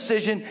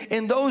circumcision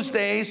in those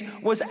days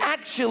was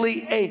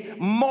actually a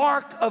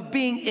mark of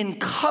being in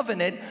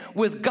covenant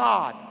with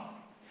God.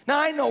 Now,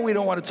 I know we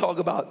don't want to talk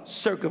about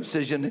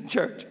circumcision in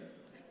church.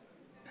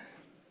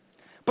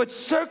 But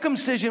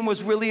circumcision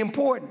was really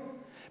important.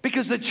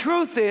 Because the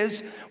truth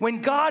is,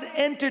 when God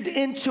entered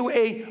into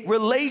a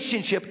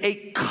relationship,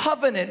 a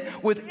covenant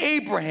with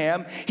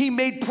Abraham, he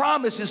made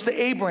promises to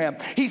Abraham.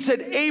 He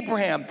said,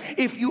 Abraham,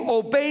 if you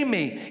obey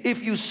me,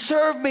 if you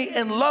serve me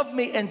and love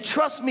me and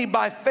trust me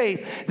by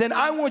faith, then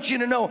I want you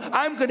to know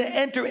I'm going to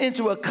enter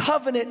into a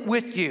covenant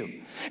with you.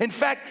 In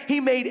fact, he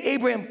made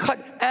Abraham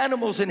cut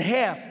animals in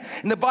half.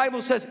 And the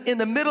Bible says in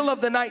the middle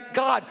of the night,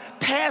 God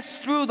passed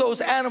through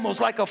those animals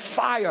like a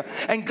fire.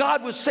 And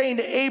God was saying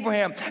to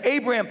Abraham,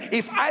 Abraham,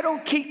 if I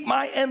don't keep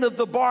my end of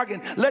the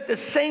bargain, let the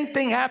same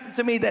thing happen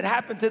to me that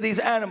happened to these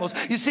animals.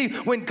 You see,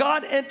 when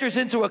God enters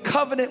into a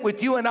covenant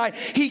with you and I,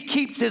 he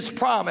keeps his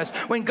promise.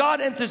 When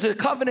God enters a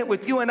covenant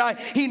with you and I,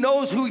 he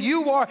knows who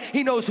you are,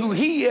 he knows who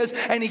he is,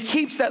 and he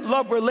keeps that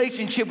love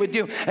relationship with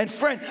you. And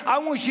friend, I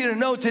want you to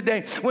know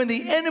today, when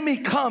the enemy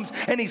comes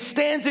and he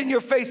stands in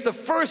your face, the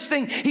first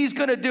thing he's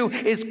going to do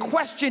is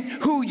question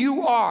who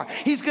you are.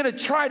 He's going to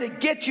try to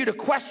get you to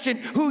question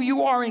who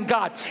you are in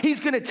God. He's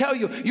going to tell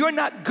you, you're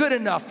not good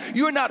enough.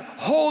 You're not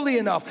holy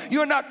enough.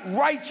 You're not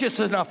righteous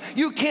enough.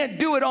 You can't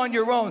do it on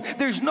your own.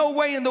 There's no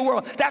way in the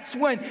world. That's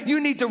when you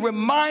need to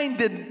remind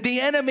the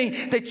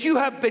enemy that you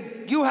have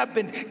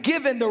been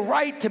given the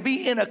right to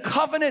be in a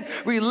covenant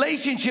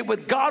relationship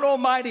with God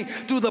Almighty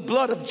through the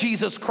blood of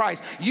Jesus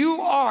Christ.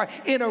 You are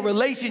in a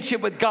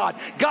relationship with God.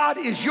 God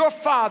is your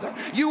father.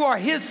 You are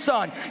his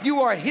son.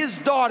 You are his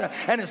daughter.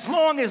 And as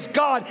long as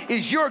God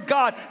is your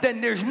God, then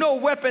there's no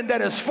weapon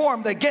that is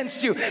formed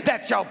against you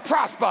that shall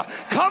prosper.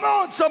 Come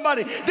on,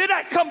 somebody. Did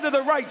I come to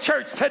the right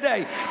church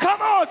today?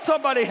 Come on,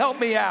 somebody, help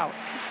me out.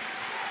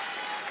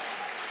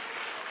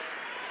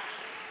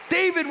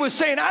 David was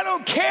saying, I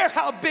don't care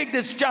how big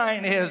this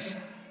giant is.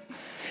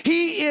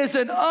 He is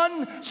an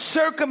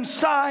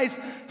uncircumcised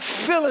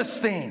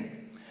Philistine.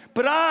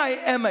 But I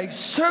am a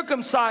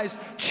circumcised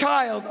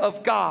child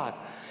of God.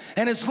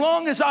 And as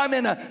long as I'm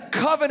in a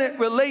covenant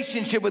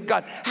relationship with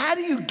God, how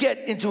do you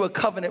get into a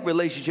covenant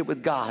relationship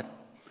with God?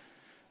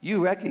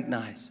 You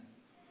recognize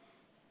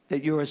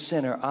that you're a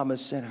sinner, I'm a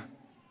sinner.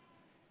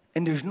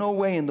 And there's no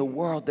way in the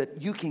world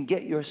that you can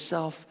get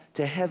yourself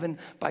to heaven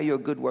by your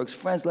good works.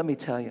 Friends, let me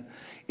tell you,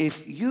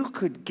 if you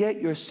could get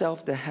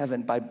yourself to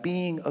heaven by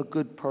being a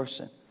good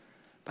person,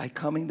 by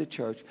coming to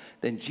church,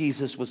 then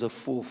Jesus was a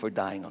fool for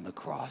dying on the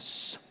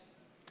cross.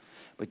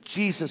 But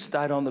Jesus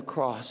died on the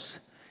cross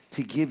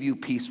to give you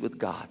peace with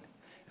God.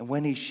 And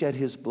when he shed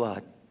his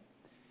blood,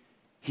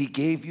 he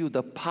gave you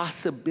the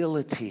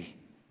possibility,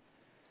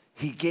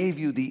 he gave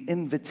you the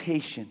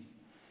invitation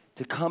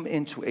to come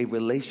into a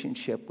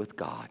relationship with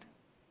God.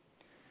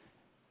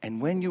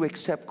 And when you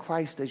accept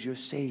Christ as your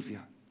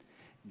Savior,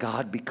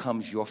 God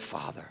becomes your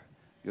Father,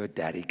 your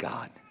Daddy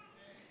God.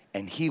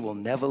 And he will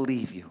never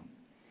leave you,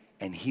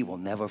 and he will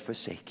never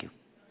forsake you.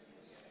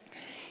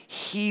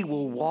 He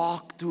will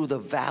walk through the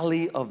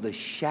valley of the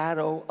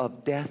shadow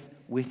of death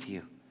with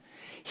you.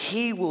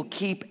 He will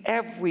keep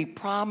every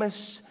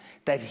promise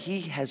that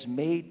he has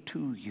made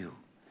to you.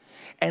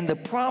 And the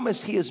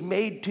promise he has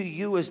made to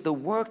you is the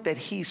work that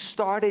he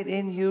started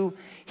in you.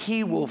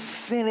 He will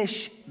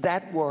finish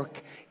that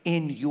work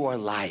in your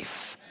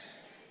life.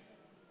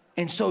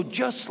 And so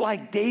just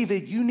like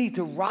David, you need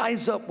to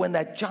rise up when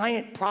that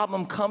giant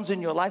problem comes in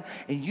your life,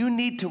 and you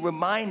need to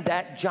remind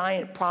that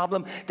giant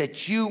problem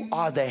that you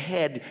are the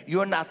head,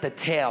 you're not the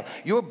tail.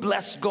 You're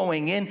blessed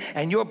going in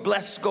and you're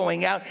blessed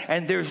going out,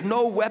 and there's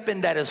no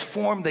weapon that is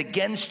formed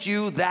against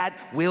you that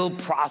will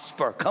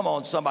prosper. Come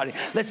on, somebody.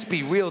 Let's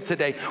be real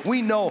today.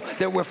 We know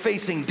that we're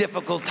facing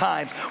difficult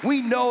times.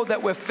 We know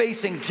that we're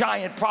facing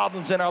giant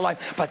problems in our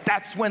life, but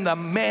that's when the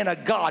man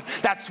of God,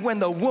 that's when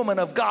the woman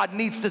of God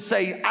needs to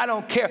say, I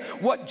don't care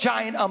what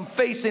giant I'm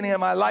facing in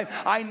my life.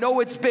 I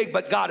know it's big,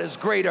 but God is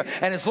greater.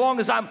 And as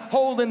long as I'm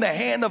holding the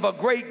hand of a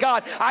great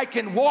God, I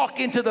can walk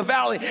into the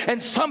valley.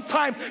 And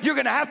sometimes you're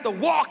going to have to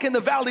walk in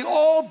the valley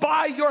all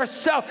by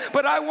yourself.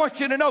 But I want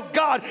you to know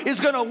God is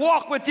going to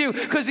walk with you,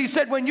 because he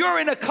said, when you're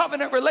in a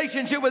covenant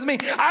relationship with me,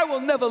 I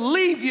will never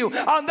leave you.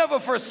 I'll never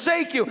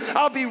forsake you.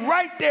 I'll be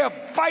right there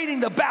fighting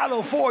the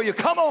battle for you.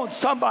 Come on,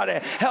 somebody,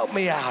 help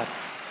me out.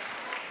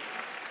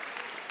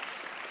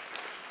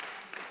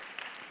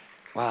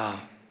 Wow.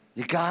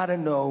 You got to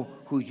know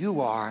who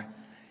you are,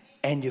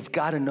 and you've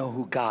got to know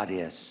who God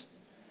is.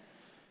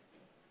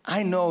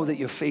 I know that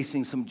you're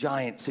facing some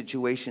giant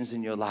situations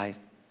in your life.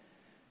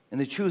 And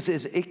the truth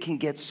is, it can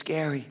get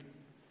scary.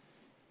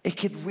 It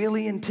could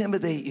really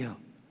intimidate you.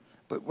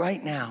 But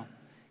right now,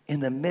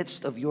 in the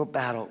midst of your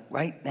battle,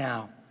 right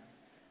now,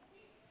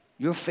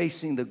 you're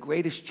facing the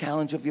greatest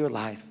challenge of your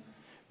life.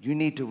 You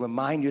need to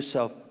remind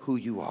yourself who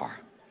you are.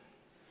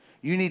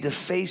 You need to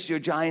face your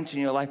giants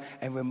in your life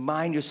and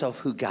remind yourself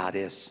who God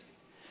is.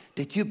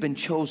 That you've been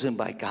chosen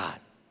by God.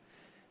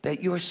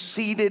 That you're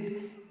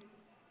seated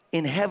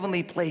in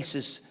heavenly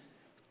places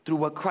through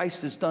what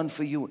Christ has done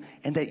for you.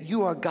 And that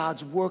you are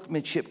God's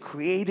workmanship,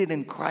 created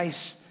in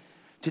Christ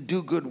to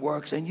do good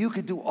works, and you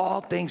can do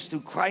all things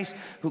through Christ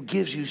who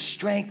gives you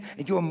strength,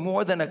 and you're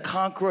more than a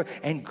conqueror,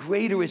 and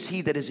greater is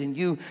he that is in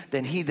you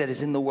than he that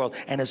is in the world.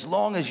 And as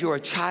long as you're a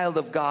child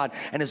of God,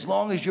 and as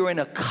long as you're in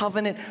a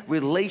covenant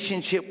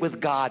relationship with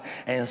God,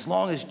 and as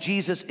long as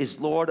Jesus is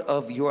Lord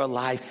of your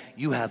life,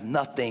 you have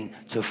nothing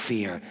to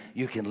fear.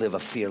 You can live a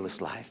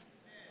fearless life.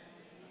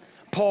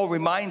 Paul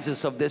reminds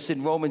us of this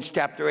in Romans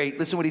chapter 8.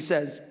 Listen what he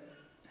says.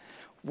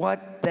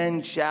 What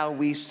then shall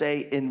we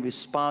say in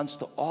response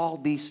to all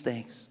these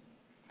things?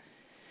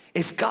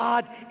 If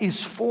God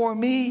is for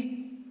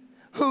me,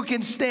 who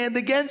can stand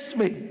against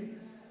me?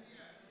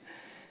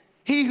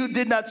 He who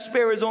did not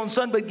spare his own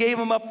son, but gave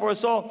him up for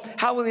us all,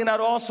 how will he not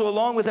also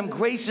along with him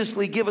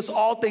graciously give us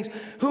all things?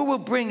 Who will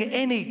bring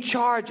any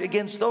charge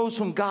against those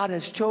whom God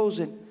has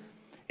chosen?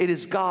 It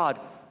is God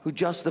who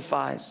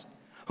justifies.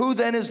 Who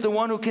then is the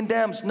one who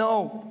condemns?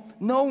 No,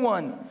 no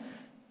one.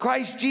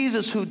 Christ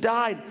Jesus, who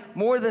died,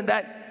 more than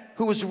that,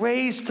 who was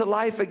raised to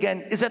life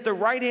again, is at the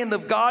right hand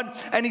of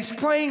God, and he's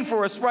praying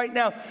for us right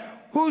now.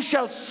 Who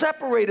shall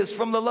separate us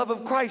from the love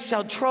of Christ?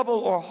 Shall trouble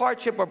or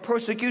hardship or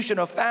persecution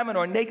or famine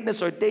or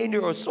nakedness or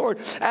danger or sword?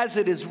 As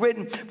it is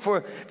written,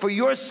 for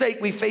your sake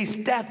we face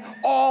death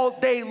all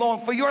day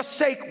long. For your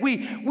sake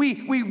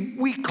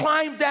we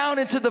climb down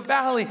into the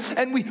valley,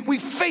 and we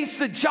face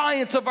the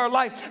giants of our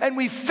life, and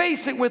we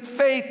face it with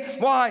faith.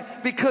 Why?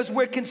 Because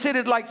we're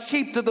considered like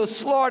sheep to the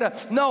slaughter.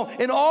 No,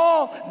 in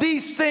all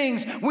these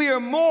things we are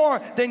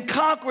more than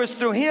conquerors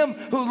through him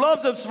who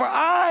loves us. For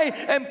I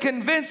am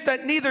convinced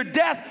that neither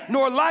death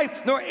nor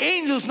life, nor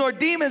angels, nor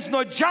demons,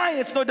 nor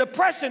giants, nor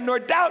depression, nor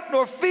doubt,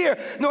 nor fear,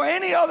 nor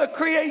any other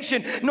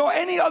creation, nor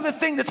any other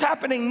thing that's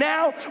happening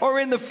now or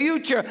in the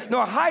future,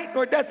 nor height,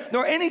 nor depth,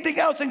 nor anything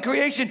else in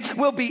creation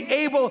will be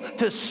able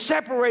to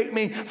separate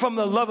me from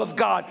the love of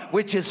God,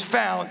 which is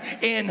found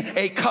in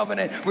a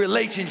covenant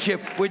relationship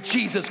with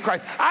Jesus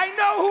Christ. I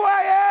know who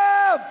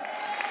I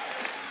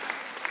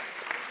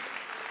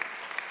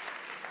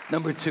am.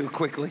 Number 2,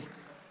 quickly.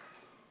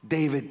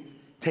 David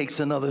takes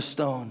another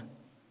stone.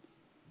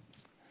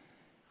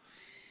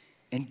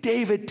 And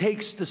David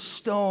takes the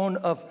stone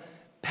of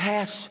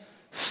past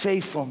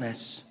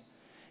faithfulness.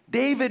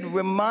 David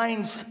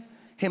reminds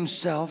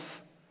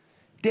himself,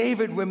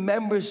 David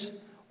remembers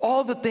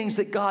all the things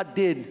that God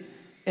did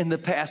in the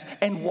past.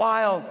 And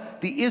while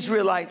the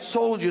Israelite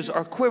soldiers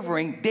are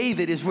quivering,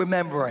 David is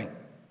remembering.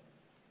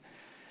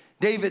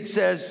 David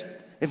says,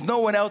 if no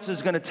one else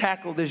is going to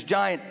tackle this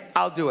giant,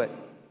 I'll do it.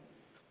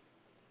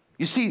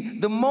 You see,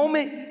 the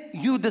moment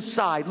you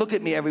decide, look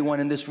at me, everyone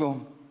in this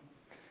room,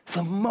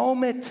 the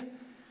moment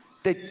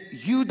that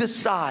you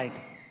decide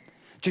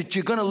that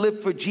you're going to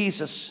live for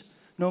Jesus,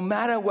 no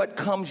matter what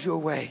comes your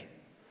way,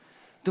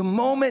 the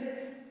moment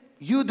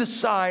you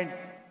decide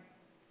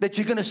that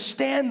you're going to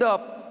stand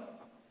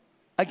up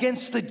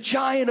against the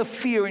giant of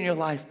fear in your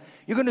life,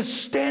 you're going to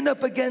stand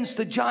up against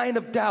the giant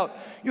of doubt,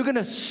 you're going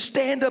to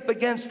stand up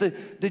against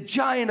the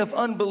giant of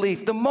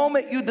unbelief. The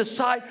moment you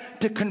decide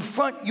to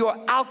confront your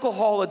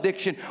alcohol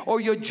addiction or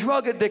your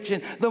drug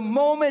addiction, the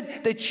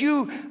moment that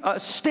you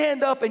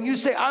stand up and you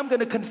say, I'm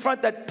going to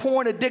confront that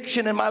porn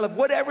addiction in my life,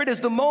 whatever it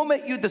is, the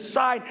moment you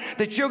decide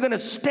that you're going to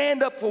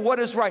stand up for what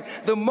is right,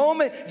 the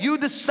moment you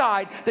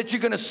decide that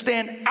you're going to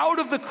stand out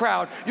of the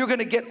crowd, you're going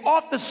to get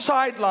off the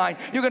sideline,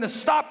 you're going to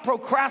stop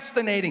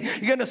procrastinating,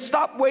 you're going to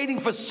stop waiting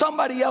for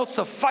somebody else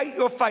to fight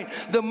your fight.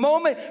 The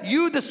moment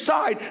you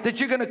decide that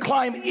you're going to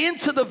climb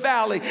into the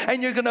valley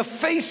and you're going to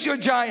face your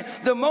giant,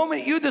 the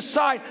moment you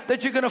decide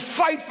that you're going to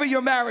fight for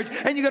your marriage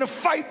and you're going to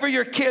fight for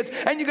your kids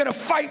and you're going to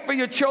fight for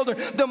your children,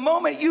 the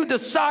moment you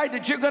decide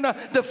that you're going to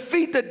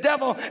defeat the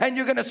devil and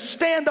you're going to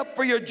stand up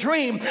for your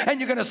dream and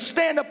you're going to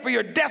stand up for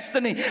your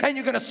destiny and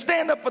you're going to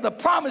stand up for the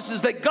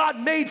promises that God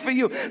made for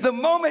you, the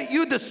moment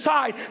you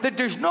decide that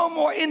there's no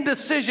more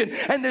indecision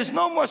and there's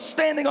no more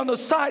standing on the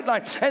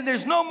sideline and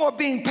there's no more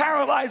being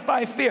paralyzed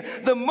by fear,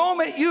 the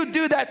moment you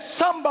do that,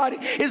 somebody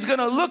is going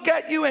to look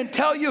at you and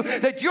tell you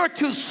that you're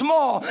too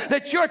small,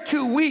 that you're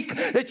too weak,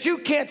 that you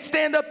can't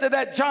stand up to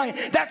that giant.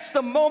 That's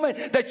the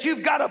moment that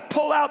you've got to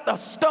pull out the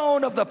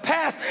stone of the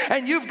past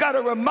and you've got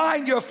to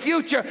remind your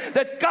future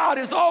that God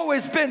has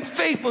always been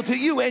faithful to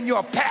you in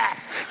your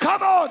past.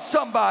 Come on,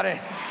 somebody.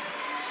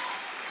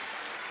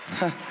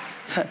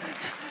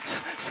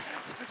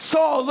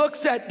 Saul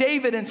looks at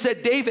David and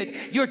said,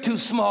 David, you're too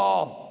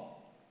small.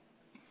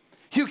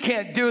 You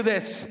can't do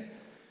this.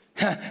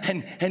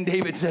 And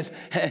David says,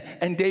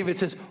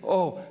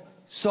 oh,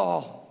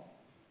 Saul,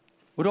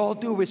 with all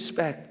due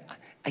respect,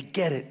 I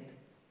get it.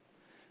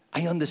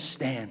 I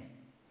understand.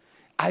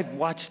 I've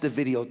watched the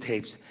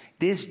videotapes.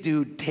 This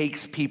dude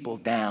takes people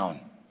down.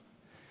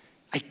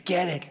 I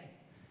get it.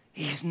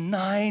 He's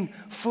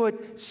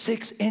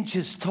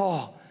 9'6"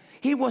 tall.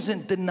 He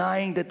wasn't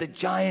denying that the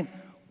giant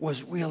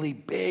was really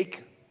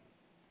big.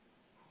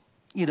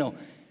 You know,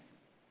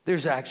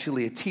 there's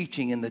actually a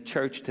teaching in the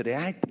church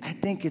today. I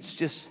think it's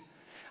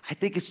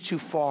too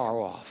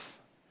far off.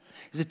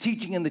 There's a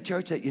teaching in the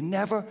church that you're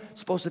never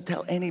supposed to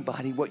tell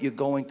anybody what you're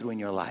going through in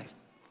your life.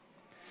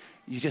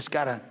 You just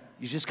gotta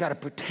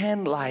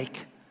pretend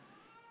like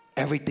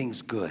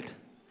everything's good. Did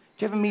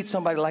you ever meet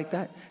somebody like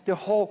that? Their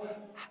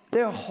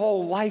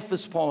whole life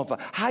is falling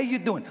apart. How you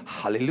doing?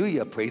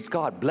 Hallelujah, praise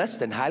God,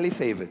 blessed and highly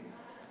favored.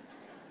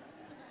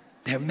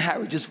 Their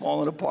marriage is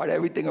falling apart.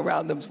 Everything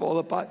around them is falling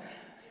apart.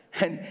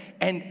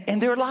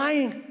 And they're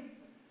lying.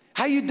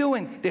 How you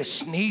doing? They're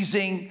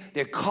sneezing.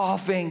 They're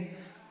coughing.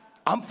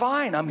 I'm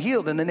fine. I'm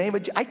healed in the name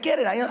of Jesus. I get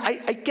it.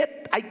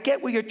 I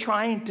get what you're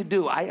trying to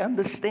do. I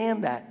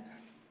understand that.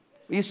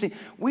 You see,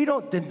 we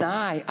don't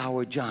deny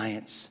our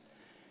giants.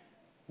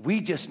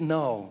 We just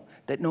know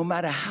that no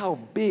matter how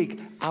big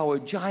our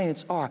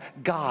giants are,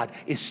 God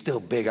is still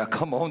bigger.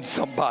 Come on,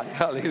 somebody.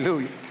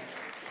 Hallelujah.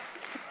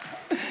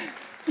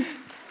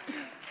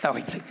 Now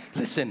he'd say,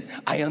 listen,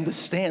 I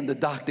understand the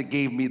doctor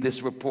gave me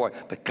this report,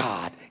 but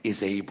God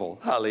is able.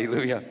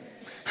 Hallelujah.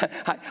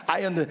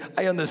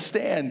 I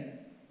understand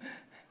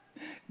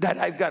that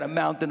I've got a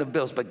mountain of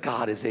bills, but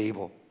God is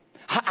able.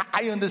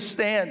 I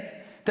understand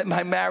that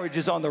my marriage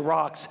is on the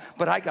rocks,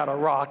 but I got a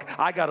rock,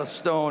 I got a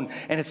stone,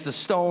 and it's the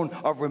stone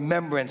of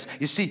remembrance.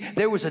 You see,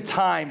 there was a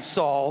time,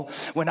 Saul,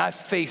 when I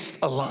faced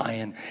a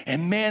lion,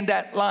 and man,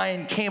 that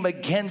lion came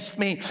against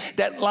me.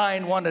 That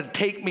lion wanted to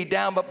take me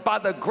down, but by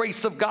the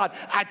grace of God,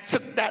 I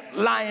took that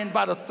lion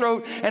by the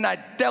throat, and I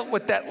dealt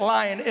with that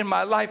lion in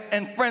my life.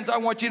 And friends, I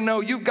want you to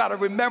know, you've got to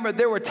remember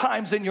there were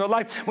times in your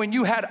life when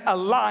you had a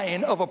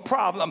lion of a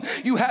problem.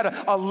 You had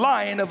a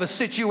lion of a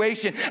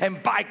situation,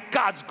 and by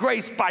God's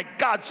grace, by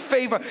God's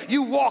favor,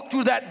 you walked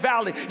through that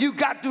valley. You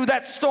got through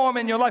that storm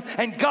in your life,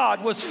 and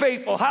God was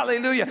faithful.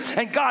 Hallelujah.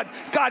 And God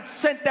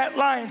sent that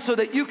lion so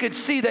that you could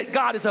see that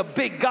God is a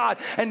big God.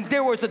 And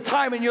there was a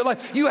time in your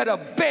life you had a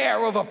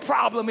bear of a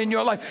problem in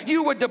your life.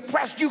 You were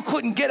depressed. You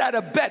couldn't get out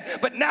of bed.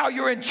 But now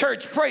you're in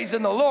church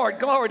praising the Lord.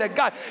 Glory to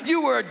God.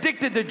 You were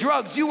addicted to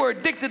drugs. You were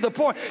addicted to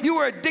porn. You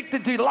were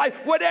addicted to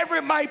life, whatever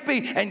it might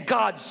be. And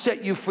God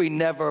set you free.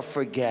 Never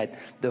forget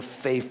the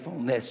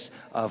faithfulness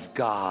of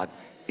God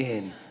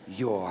in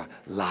your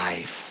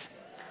life.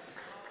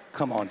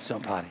 Come on,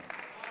 somebody.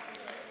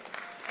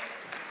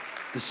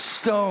 The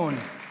stone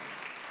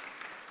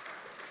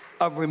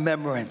of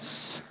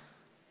remembrance.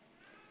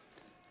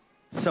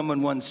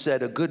 Someone once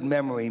said, a good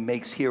memory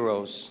makes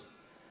heroes.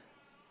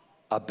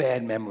 A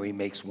bad memory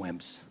makes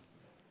wimps.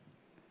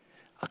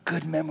 A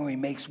good memory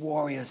makes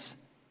warriors.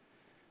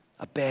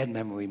 A bad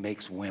memory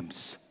makes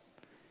wimps.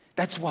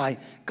 That's why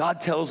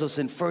God tells us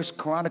in 1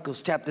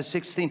 Chronicles chapter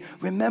 16,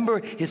 remember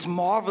his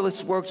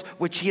marvelous works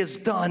which he has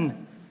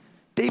done.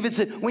 David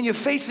said, when you're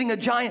facing a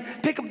giant,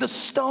 pick up the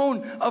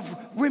stone of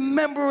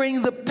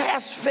remembering the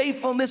past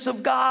faithfulness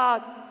of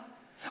God.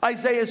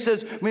 Isaiah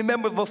says,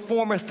 remember the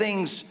former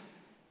things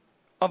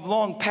of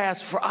long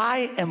past, for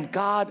I am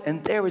God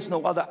and there is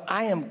no other.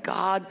 I am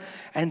God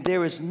and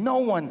there is no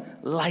one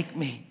like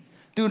me.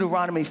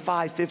 Deuteronomy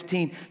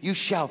 5:15, you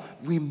shall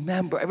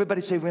remember. Everybody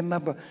say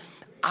remember.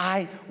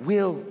 I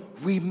will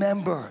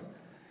remember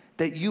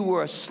that you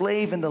were a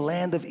slave in the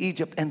land of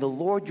Egypt, and the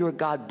Lord your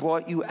God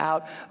brought you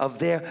out of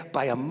there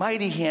by a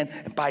mighty hand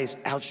and by his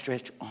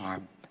outstretched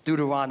arm.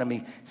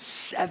 Deuteronomy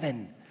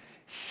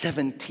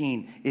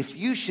 7:17. If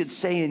you should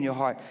say in your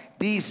heart,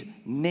 these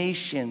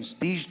nations,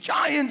 these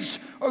giants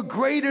are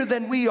greater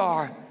than we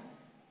are,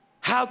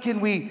 how can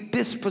we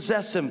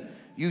dispossess them?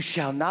 You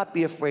shall not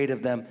be afraid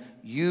of them.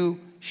 You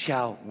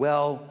shall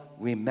well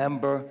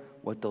remember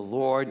what the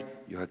Lord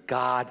your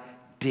God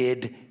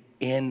did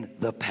in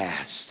the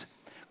past.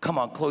 Come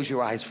on, close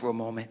your eyes for a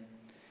moment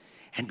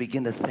and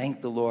begin to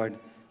thank the Lord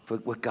for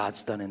what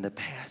God's done in the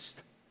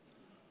past.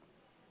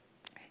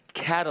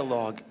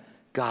 Catalog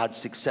God's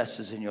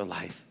successes in your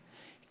life.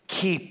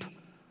 Keep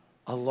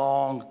a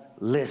long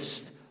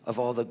list of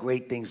all the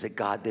great things that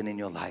God did in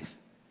your life.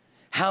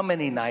 How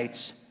many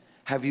nights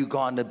have you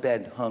gone to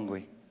bed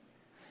hungry?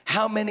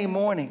 How many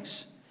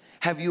mornings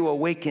have you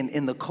awakened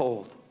in the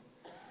cold?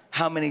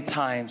 How many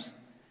times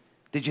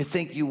did you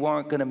think you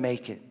weren't going to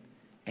make it,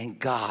 and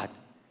God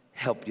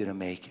helped you to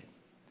make it?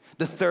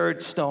 The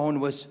third stone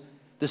was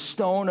the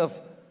stone of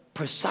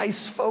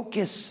precise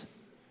focus.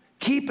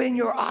 Keeping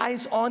your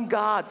eyes on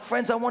God.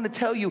 Friends, I want to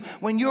tell you,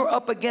 when you're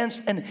up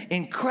against an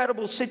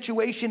incredible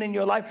situation in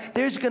your life,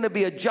 there's going to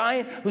be a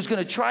giant who's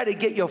going to try to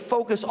get your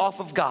focus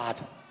off of God.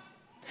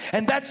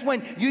 And that's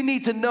when you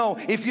need to know,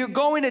 if you're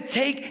going to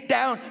take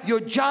down your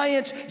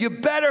giants, you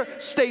better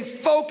stay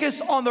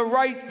focused on the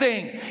right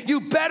thing.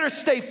 You better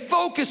stay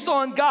focused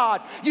on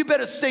God. You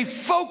better stay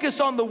focused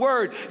on the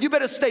word. You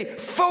better stay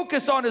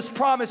focused on his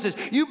promises.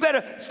 You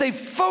better stay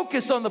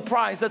focused on the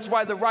prize. That's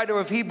why the writer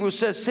of Hebrews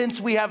says,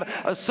 since we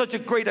have such a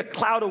great a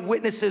cloud of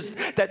witnesses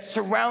that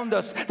surround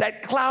us,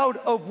 that cloud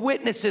of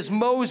witnesses,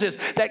 Moses,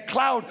 that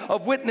cloud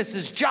of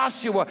witnesses,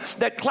 Joshua,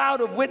 that cloud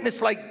of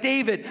witness like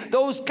David,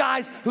 those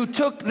guys who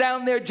took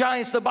down their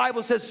giants, the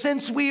Bible says,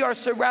 since we are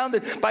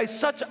surrounded by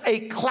such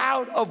a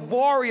cloud of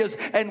warriors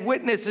and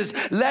witnesses,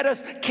 let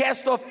us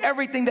cast off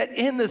everything that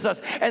hinders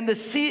us and the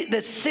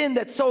sin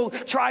that so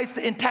tries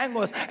to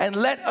entangle us, and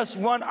let us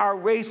run our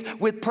race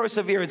with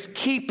perseverance,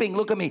 keeping,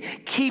 look at me,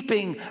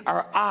 keeping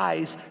our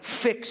eyes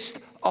fixed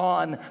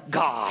on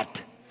God,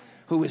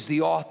 who is the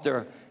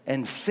author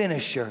and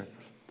finisher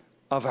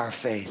of our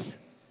faith.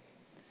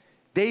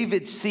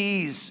 David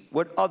sees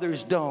what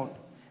others don't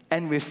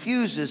and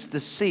refuses to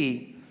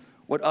see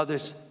what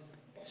others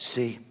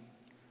see.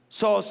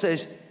 Saul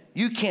says,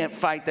 you can't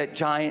fight that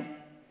giant.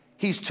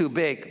 He's too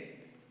big.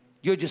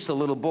 You're just a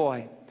little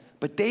boy.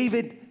 But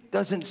David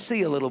doesn't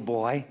see a little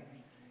boy.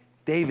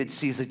 David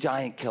sees a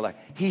giant killer.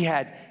 He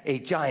had a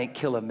giant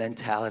killer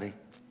mentality.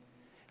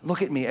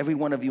 Look at me, every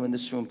one of you in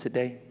this room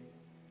today.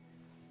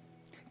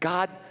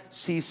 God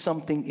sees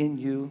something in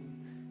you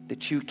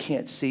that you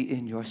can't see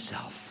in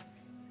yourself.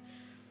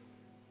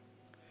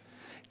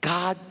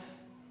 God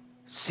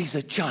sees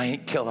a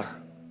giant killer.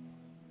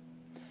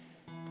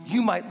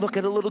 You might look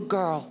at a little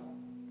girl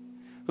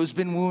who's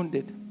been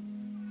wounded.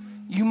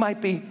 You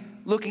might be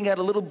looking at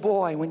a little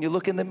boy when you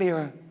look in the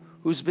mirror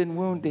who's been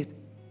wounded.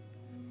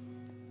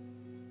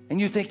 And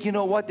you think, you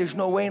know what? There's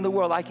no way in the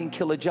world I can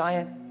kill a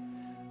giant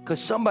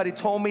because somebody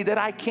told me that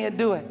I can't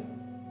do it.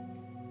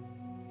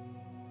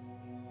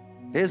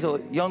 There's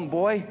a young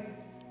boy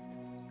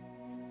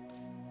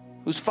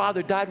whose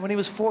father died when he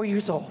was 4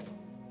 years old.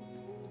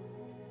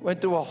 Went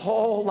through a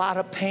whole lot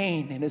of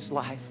pain in his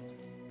life.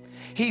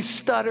 He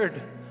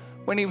stuttered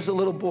when he was a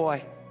little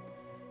boy.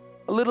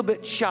 A little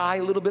bit shy,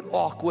 a little bit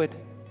awkward.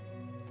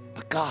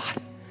 But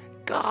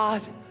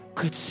God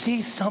could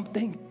see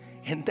something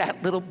in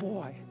that little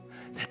boy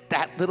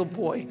that little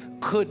boy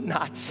could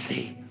not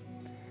see.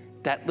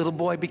 That little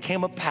boy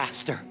became a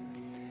pastor.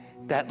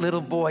 That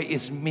little boy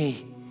is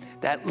me.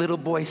 That little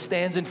boy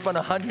stands in front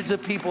of hundreds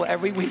of people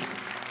every week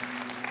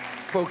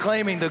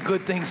proclaiming the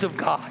good things of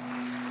God.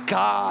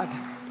 God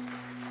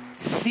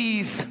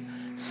sees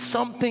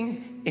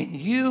something in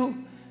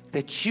you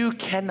that you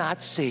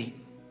cannot see.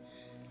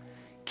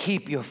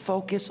 Keep your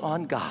focus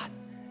on God.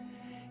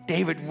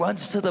 David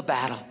runs to the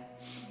battle.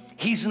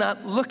 He's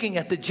not looking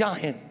at the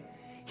giant.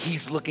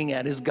 He's looking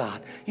at his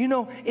God. You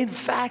know, in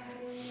fact,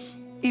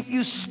 if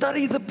you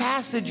study the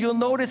passage, you'll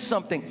notice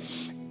something.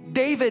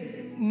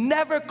 David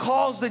never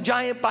calls the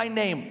giant by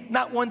name,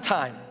 not one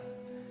time.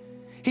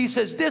 He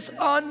says, this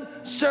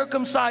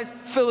uncircumcised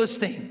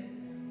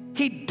Philistine.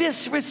 He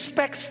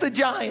disrespects the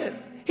giant.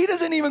 He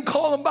doesn't even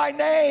call him by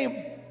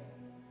name.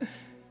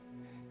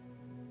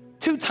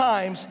 2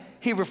 times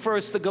he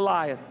refers to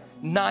Goliath.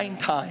 9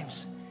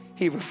 times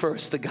he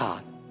refers to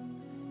God.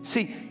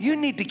 See, you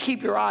need to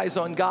keep your eyes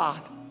on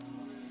God.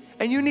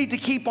 And you need to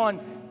keep on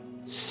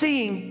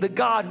seeing the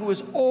God who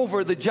is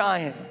over the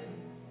giant.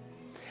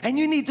 And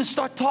you need to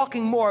start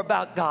talking more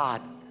about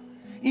God.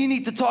 You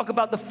need to talk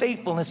about the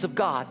faithfulness of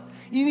God.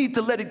 You need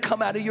to let it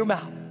come out of your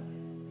mouth.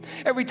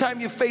 Every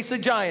time you face a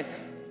giant,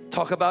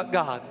 talk about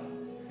God.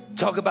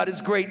 Talk about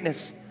his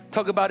greatness.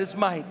 Talk about his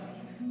might.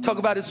 Talk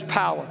about his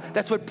power.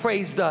 That's what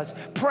praise does.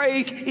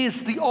 Praise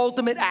is the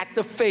ultimate act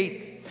of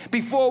faith.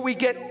 Before we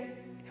get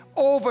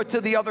over to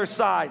the other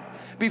side,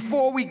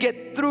 before we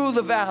get through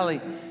the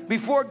valley,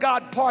 before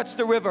God parts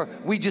the river,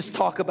 we just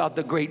talk about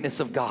the greatness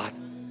of God.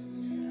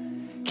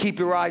 Keep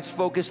your eyes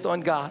focused on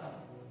God.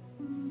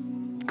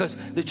 Because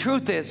the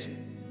truth is,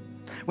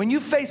 when you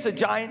face a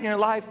giant in your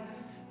life,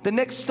 the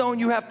next stone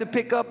you have to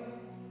pick up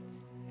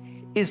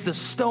is the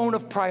stone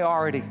of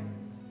priority.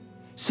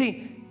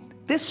 See,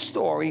 this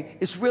story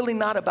is really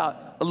not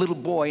about a little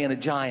boy and a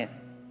giant.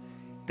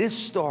 This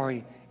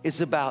story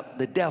is about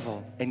the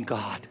devil and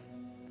God.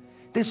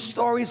 This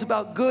story is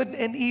about good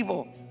and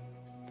evil.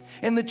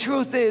 And the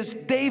truth is,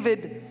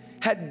 David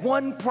had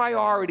one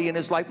priority in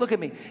his life. Look at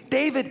me.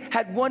 David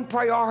had one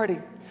priority.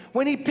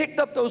 When he picked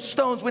up those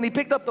stones, when he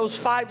picked up those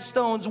 5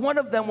 stones, one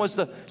of them was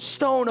the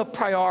stone of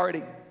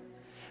priority.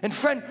 And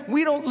friend,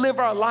 we don't live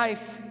our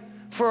life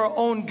for our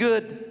own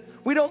good.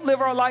 We don't live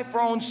our life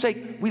for our own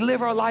sake. We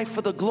live our life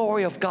for the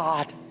glory of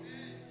God.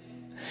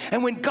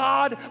 And when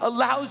God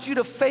allows you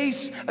to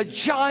face a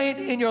giant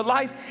in your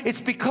life,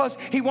 it's because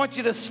he wants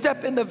you to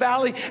step in the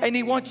valley and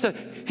he wants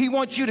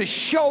you to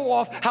show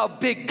off how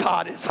big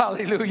God is.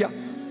 Hallelujah.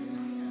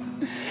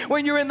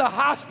 When you're in the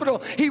hospital,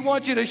 he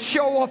wants you to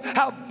show off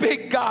how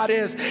big God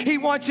is. He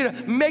wants you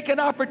to make an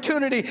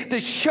opportunity to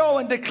show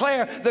and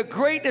declare the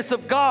greatness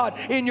of God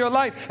in your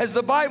life. As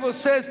the Bible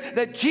says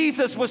that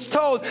Jesus was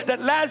told that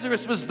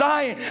Lazarus was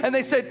dying, and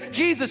they said,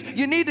 Jesus,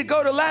 you need to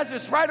go to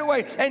Lazarus right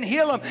away and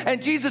heal him.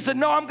 And Jesus said,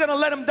 no, I'm going to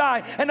let him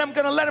die, and I'm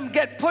going to let him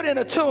get put in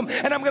a tomb,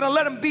 and I'm going to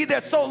let him be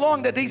there so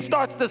long that he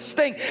starts to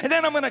stink. And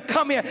then I'm going to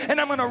come here and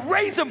I'm going to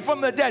raise him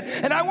from the dead.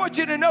 And I want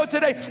you to know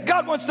today,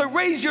 God wants to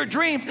raise your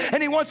dreams,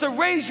 and he wants to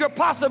raise your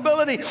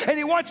possibility, and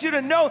he wants you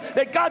to know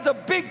that God's a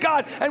big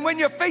God. And when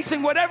you're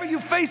facing whatever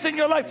you face in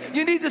your life,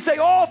 you need to say,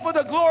 all for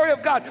the glory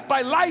of God.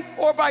 By life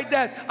or by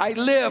death, I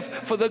live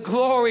for the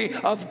glory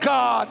of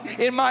God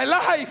in my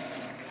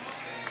life.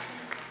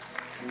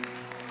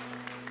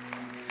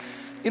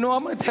 You know,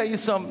 I'm going to tell you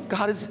something.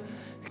 God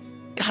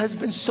has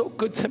been so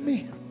good to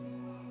me.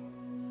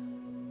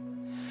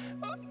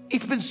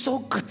 He's been so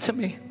good to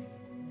me.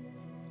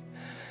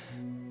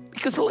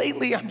 Because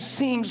lately I'm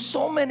seeing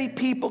so many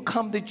people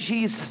come to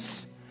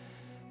Jesus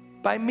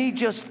by me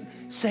just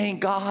saying,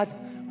 God,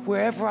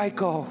 wherever I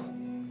go,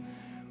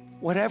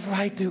 whatever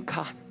I do,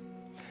 God,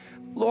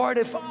 Lord,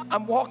 if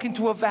I'm walking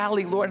through a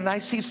valley, Lord, and I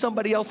see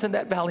somebody else in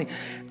that valley,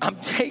 I'm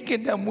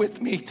taking them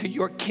with me to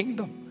your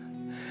kingdom.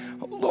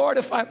 Lord,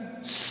 if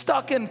I'm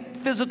stuck in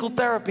physical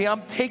therapy,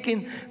 I'm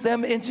taking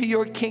them into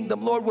your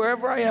kingdom. Lord,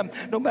 wherever I am,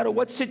 no matter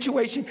what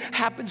situation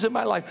happens in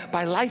my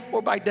life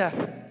or by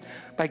death,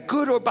 by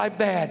good or by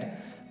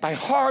bad, by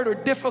hard or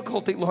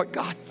difficulty, Lord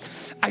God,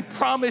 I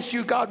promise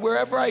you, God,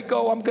 wherever I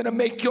go, I'm going to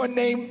make your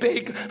name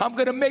big. I'm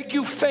going to make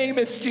you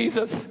famous,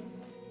 Jesus.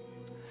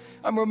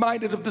 I'm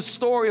reminded of the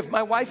story of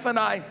my wife and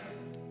I.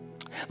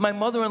 My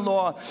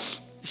mother-in-law,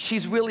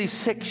 she's really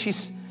sick.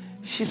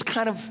 She's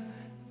kind of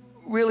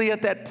really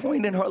at that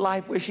point in her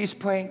life where she's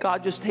praying,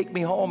 God, just take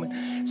me home.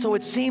 And so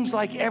it seems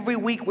like every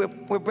week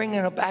we're bringing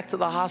her back to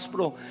the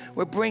hospital.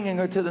 We're bringing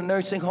her to the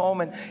nursing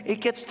home, and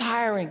it gets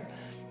tiring.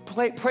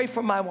 Pray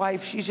for my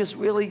wife. She's just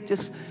really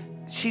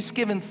she's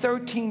given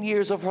 13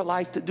 years of her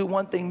life to do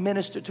one thing,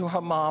 minister to her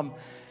mom.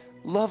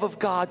 Love of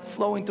God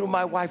flowing through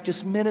my wife,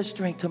 just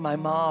ministering to my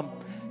mom,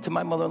 to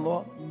my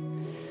mother-in-law.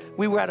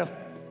 We were at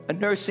a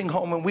nursing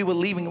home, and we were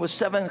leaving. It was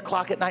 7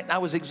 o'clock at night, and I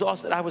was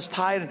exhausted. I was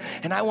tired,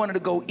 and I wanted to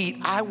go eat.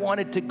 I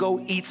wanted to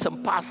go eat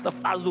some pasta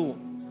fazool.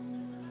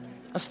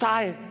 I was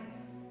tired.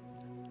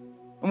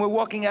 And we're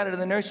walking out of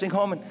the nursing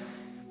home, and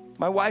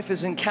my wife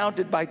is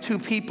encountered by two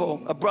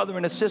people, a brother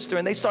and a sister,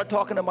 and they start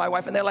talking to my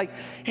wife, and they're like,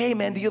 hey,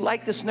 man, do you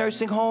like this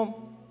nursing home?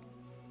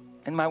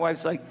 And my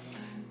wife's like,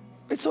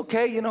 it's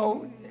okay, you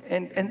know.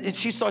 And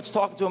she starts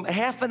talking to him.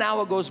 Half an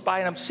hour goes by,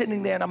 and I'm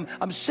sitting there, and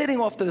I'm sitting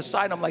off to the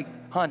side. I'm like,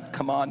 hon,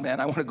 come on, man.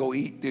 I want to go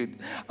eat, dude.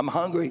 I'm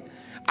hungry.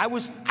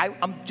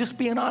 I'm just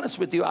being honest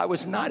with you. I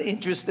was not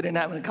interested in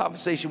having a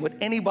conversation with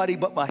anybody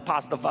but my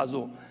pasta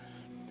fazool.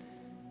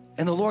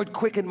 And the Lord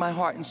quickened my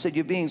heart and said,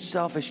 you're being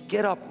selfish.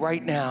 Get up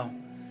right now.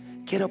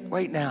 Get up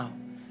right now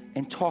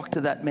and talk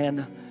to that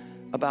man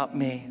about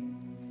me.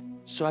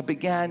 So I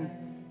began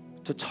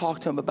to talk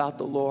to him about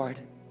the Lord.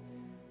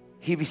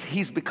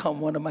 He's become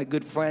one of my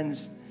good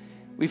friends.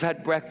 We've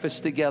had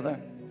breakfast together.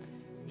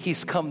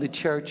 He's come to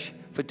church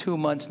for 2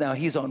 months now.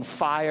 He's on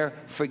fire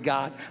for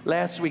God.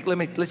 Last week,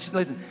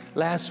 listen.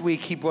 Last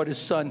week, he brought his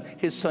son.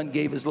 His son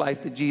gave his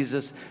life to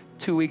Jesus.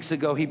 2 weeks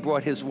ago, he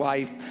brought his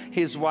wife.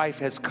 His wife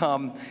has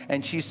come,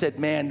 and she said,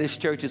 man, this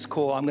church is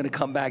cool. I'm going to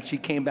come back. She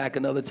came back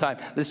another time.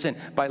 Listen,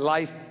 by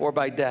life or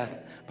by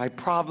death, by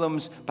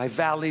problems, by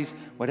valleys,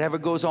 whatever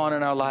goes on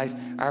in our life,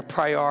 our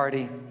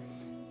priority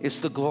is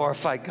to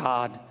glorify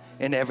God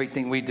in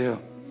everything we do.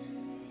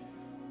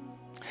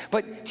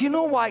 But do you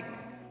know why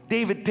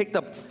David picked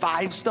up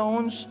 5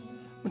 stones?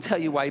 I'm going to tell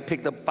you why he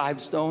picked up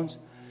 5 stones.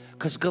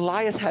 Because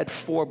Goliath had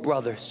 4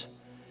 brothers.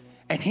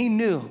 And he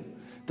knew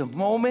the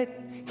moment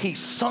he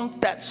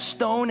sunk that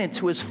stone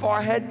into his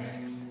forehead,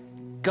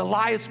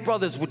 Goliath's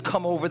brothers would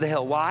come over the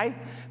hill. Why?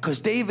 Because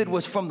David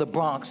was from the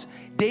Bronx.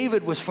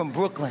 David was from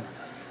Brooklyn.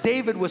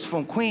 David was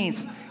from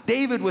Queens.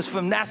 David was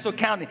from Nassau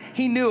County.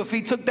 He knew if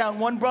he took down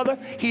one brother,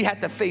 he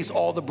had to face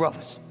all the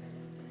brothers.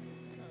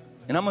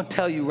 And I'm going to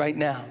tell you right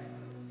now,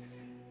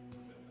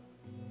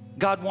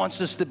 God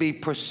wants us to be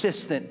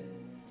persistent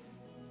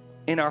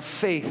in our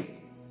faith,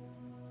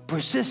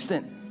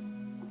 persistent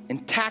in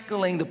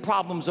tackling the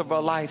problems of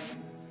our life.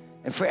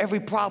 And for every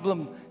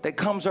problem that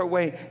comes our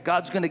way,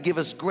 God's going to give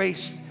us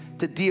grace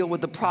to deal with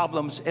the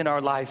problems in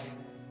our life.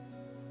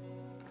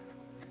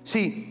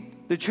 See,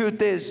 the truth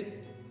is,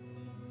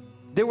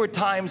 there were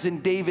times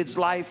in David's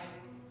life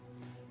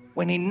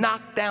when he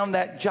knocked down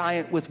that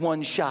giant with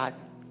one shot.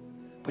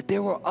 But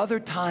there were other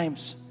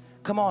times,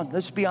 come on,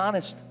 let's be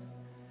honest,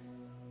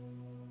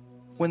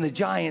 when the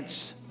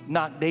giants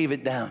knocked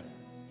David down.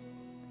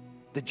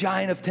 The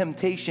giant of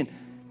temptation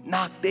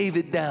knocked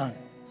David down.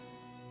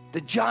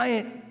 The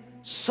giant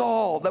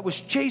Saul that was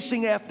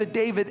chasing after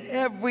David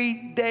every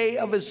day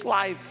of his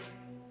life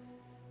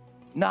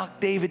knocked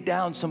David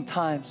down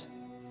sometimes.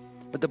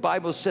 But the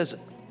Bible says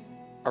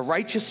a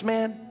righteous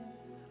man,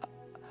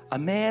 a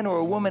man or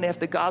a woman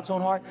after God's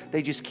own heart,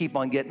 they just keep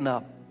on getting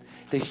up.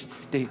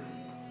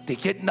 They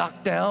get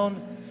knocked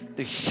down,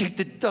 they shake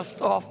the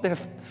dust off there,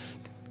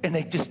 and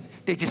they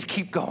just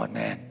keep going,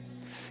 man.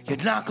 You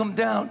knock them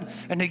down,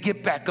 and they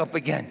get back up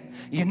again.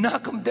 You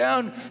knock them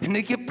down, and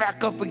they get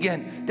back up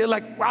again. They're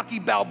like Rocky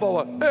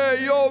Balboa.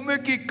 Hey, yo,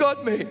 Mickey,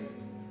 cut me.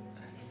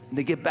 And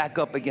they get back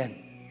up again.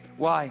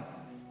 Why?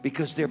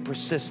 Because they're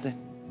persistent.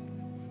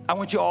 I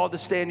want you all to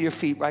stand to your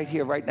feet right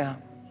here, right now.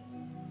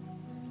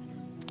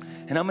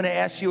 And I'm going to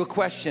ask you a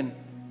question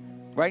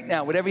right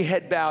now, with every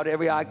head bowed,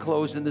 every eye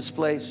closed in this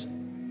place.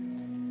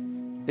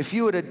 If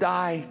you were to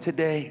die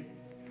today,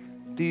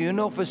 do you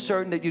know for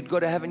certain that you'd go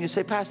to heaven? You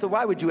say, Pastor,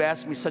 why would you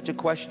ask me such a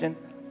question?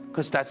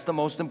 Because that's the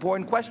most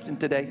important question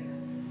today.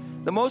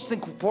 The most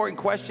important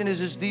question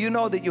is do you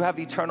know that you have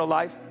eternal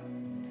life?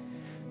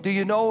 Do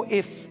you know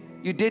if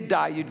you did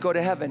die, you'd go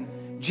to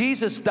heaven?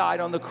 Jesus died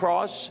on the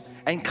cross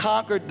and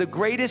conquered the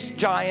greatest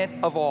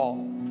giant of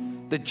all,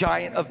 the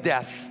giant of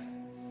death.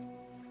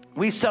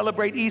 We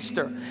celebrate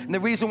Easter. And the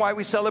reason why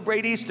we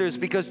celebrate Easter is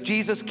because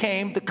Jesus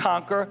came to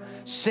conquer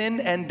sin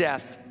and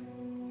death.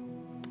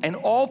 And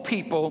all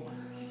people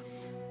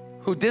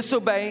who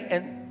disobey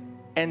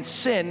and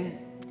sin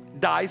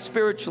die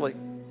spiritually.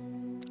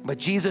 But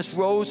Jesus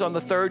rose on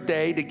the third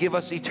day to give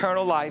us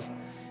eternal life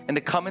and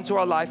to come into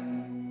our life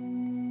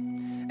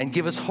and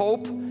give us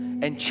hope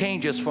and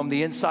change us from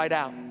the inside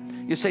out.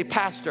 You say,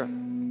 Pastor,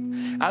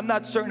 I'm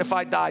not certain if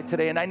I died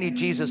today and I need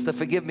Jesus to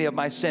forgive me of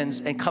my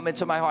sins and come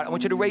into my heart. I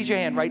want you to raise your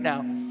hand right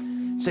now.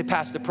 Say,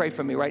 Pastor, pray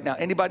for me right now.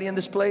 Anybody in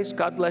this place?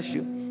 God bless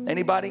you.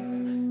 Anybody?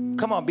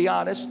 Come on, be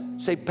honest.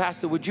 Say,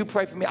 Pastor, would you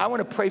pray for me? I want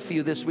to pray for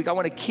you this week. I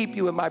want to keep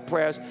you in my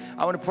prayers.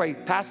 I want to pray.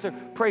 Pastor,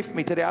 pray for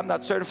me today. I'm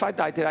not certain if I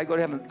die today, I go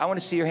to heaven. I want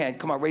to see your hand.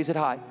 Come on, raise it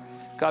high.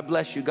 God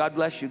bless you. God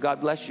bless you.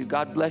 God bless you.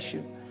 God bless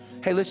you.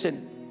 Hey,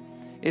 listen,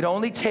 it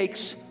only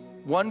takes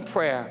one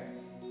prayer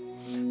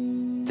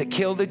to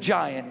kill the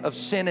giant of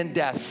sin and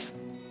death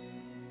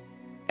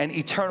and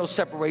eternal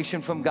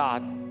separation from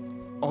God.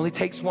 Only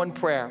takes one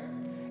prayer.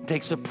 It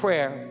takes a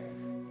prayer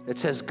that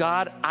says,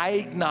 God, I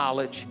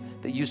acknowledge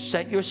that you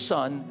sent your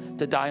son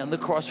to die on the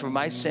cross for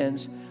my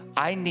sins.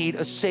 I need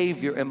a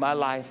Savior in my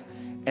life.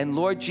 And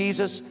Lord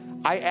Jesus,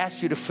 I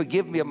ask you to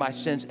forgive me of my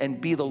sins and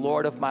be the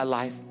Lord of my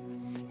life.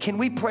 Can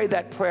we pray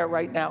that prayer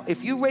right now?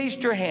 If you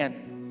raised your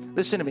hand,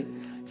 listen to me.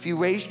 If you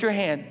raised your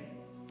hand,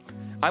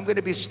 I'm going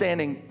to be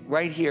standing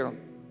right here.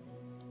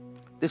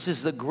 This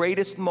is the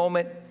greatest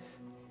moment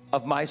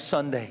of my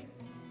Sunday,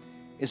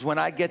 is when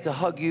I get to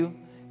hug you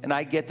and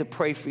I get to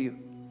pray for you.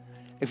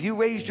 If you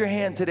raised your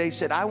hand today,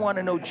 said, I want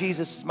to know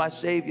Jesus is my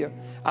Savior,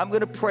 I'm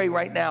going to pray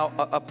right now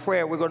a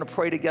prayer. We're going to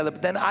pray together.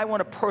 But then I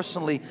want to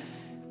personally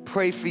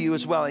pray for you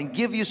as well and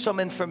give you some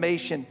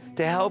information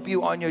to help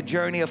you on your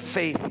journey of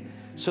faith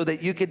so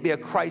that you can be a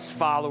Christ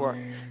follower,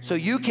 so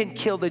you can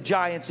kill the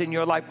giants in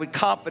your life with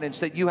confidence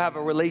that you have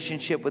a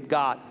relationship with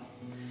God.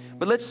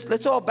 But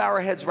let's all bow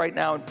our heads right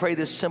now and pray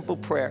this simple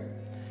prayer.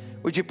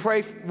 Would you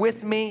pray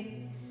with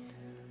me?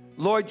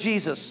 Lord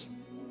Jesus,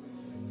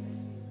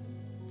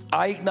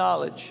 I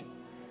acknowledge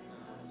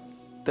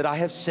that I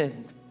have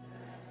sinned.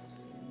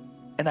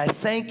 And I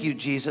thank you,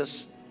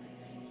 Jesus,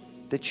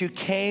 that you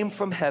came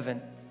from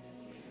heaven,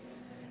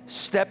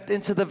 stepped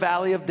into the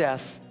valley of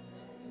death,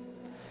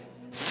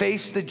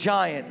 faced the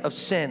giant of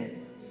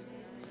sin,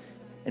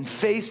 and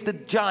faced the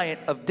giant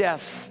of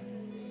death,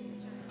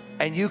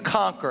 and you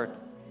conquered.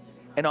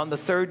 And on the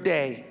third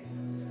day,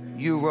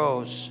 you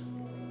rose.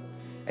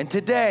 And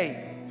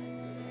today,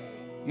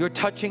 you're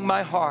touching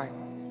my heart.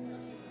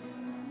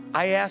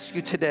 I ask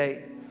you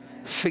today,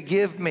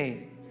 forgive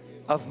me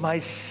of my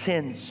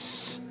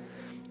sins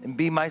and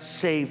be my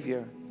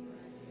Savior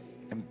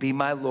and be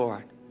my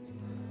Lord.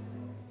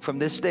 From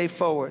this day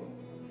forward,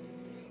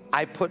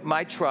 I put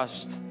my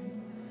trust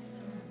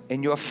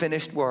in your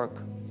finished work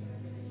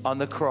on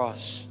the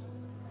cross.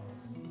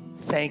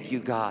 Thank you,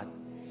 God,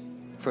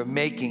 for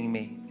making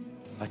me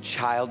a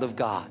child of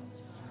God.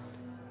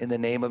 In the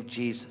name of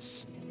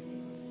Jesus,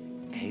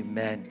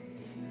 amen.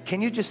 Can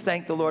you just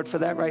thank the Lord for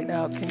that right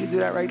now? Can you do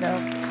that right now?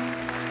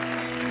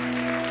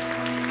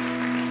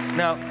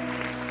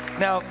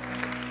 Now,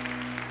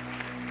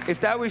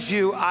 if that was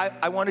you,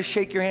 I want to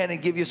shake your hand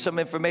and give you some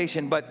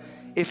information. But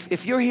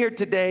if you're here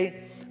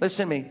today,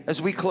 listen to me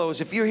as we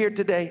close. If you're here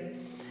today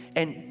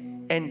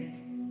and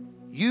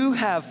you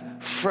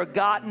have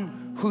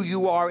forgotten who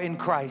you are in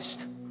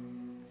Christ,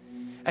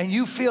 and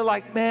you feel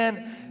like,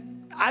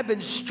 man, I've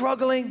been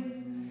struggling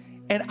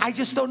and I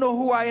just don't know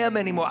who I am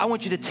anymore. I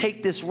want you to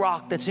take this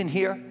rock that's in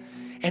here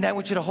and I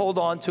want you to hold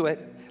on to it.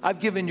 I've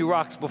given you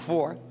rocks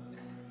before.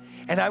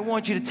 And I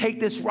want you to take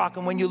this rock,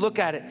 and when you look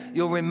at it,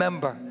 you'll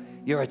remember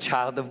you're a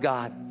child of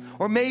God.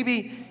 Or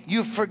maybe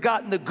you've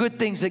forgotten the good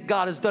things that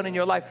God has done in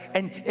your life,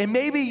 and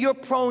maybe you're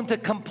prone to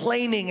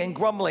complaining and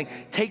grumbling.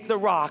 Take the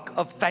rock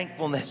of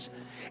thankfulness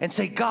and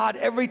say, God,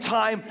 every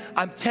time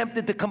I'm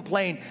tempted to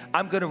complain,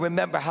 I'm going to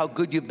remember how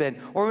good you've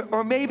been.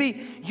 Or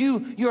maybe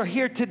you're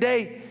here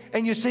today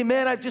and you say,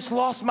 man, I've just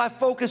lost my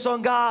focus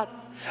on God.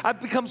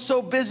 I've become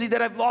so busy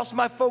that I've lost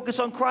my focus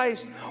on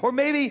Christ. Or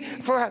maybe,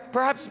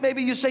 perhaps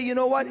you say, you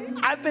know what?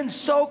 I've been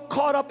so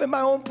caught up in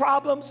my own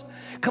problems,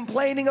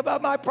 complaining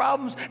about my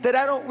problems, that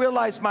I don't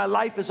realize my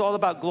life is all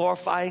about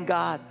glorifying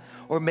God.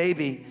 Or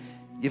maybe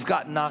you've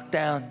gotten knocked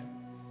down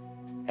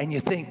and you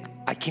think,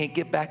 I can't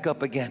get back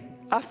up again.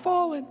 I've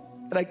fallen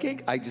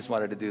and I just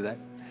wanted to do that.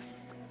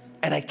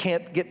 And I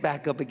can't get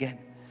back up again.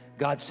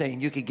 God's saying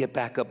you can get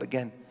back up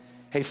again.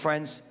 Hey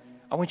friends,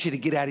 I want you to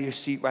get out of your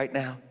seat right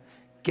now.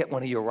 Get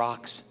one of your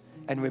rocks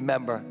and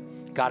remember,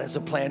 God has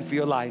a plan for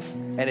your life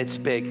and it's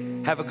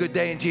big. Have a good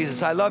day in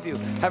Jesus. I love you.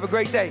 Have a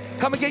great day.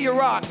 Come and get your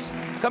rocks.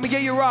 Come and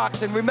get your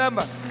rocks and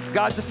remember,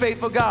 God's a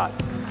faithful God.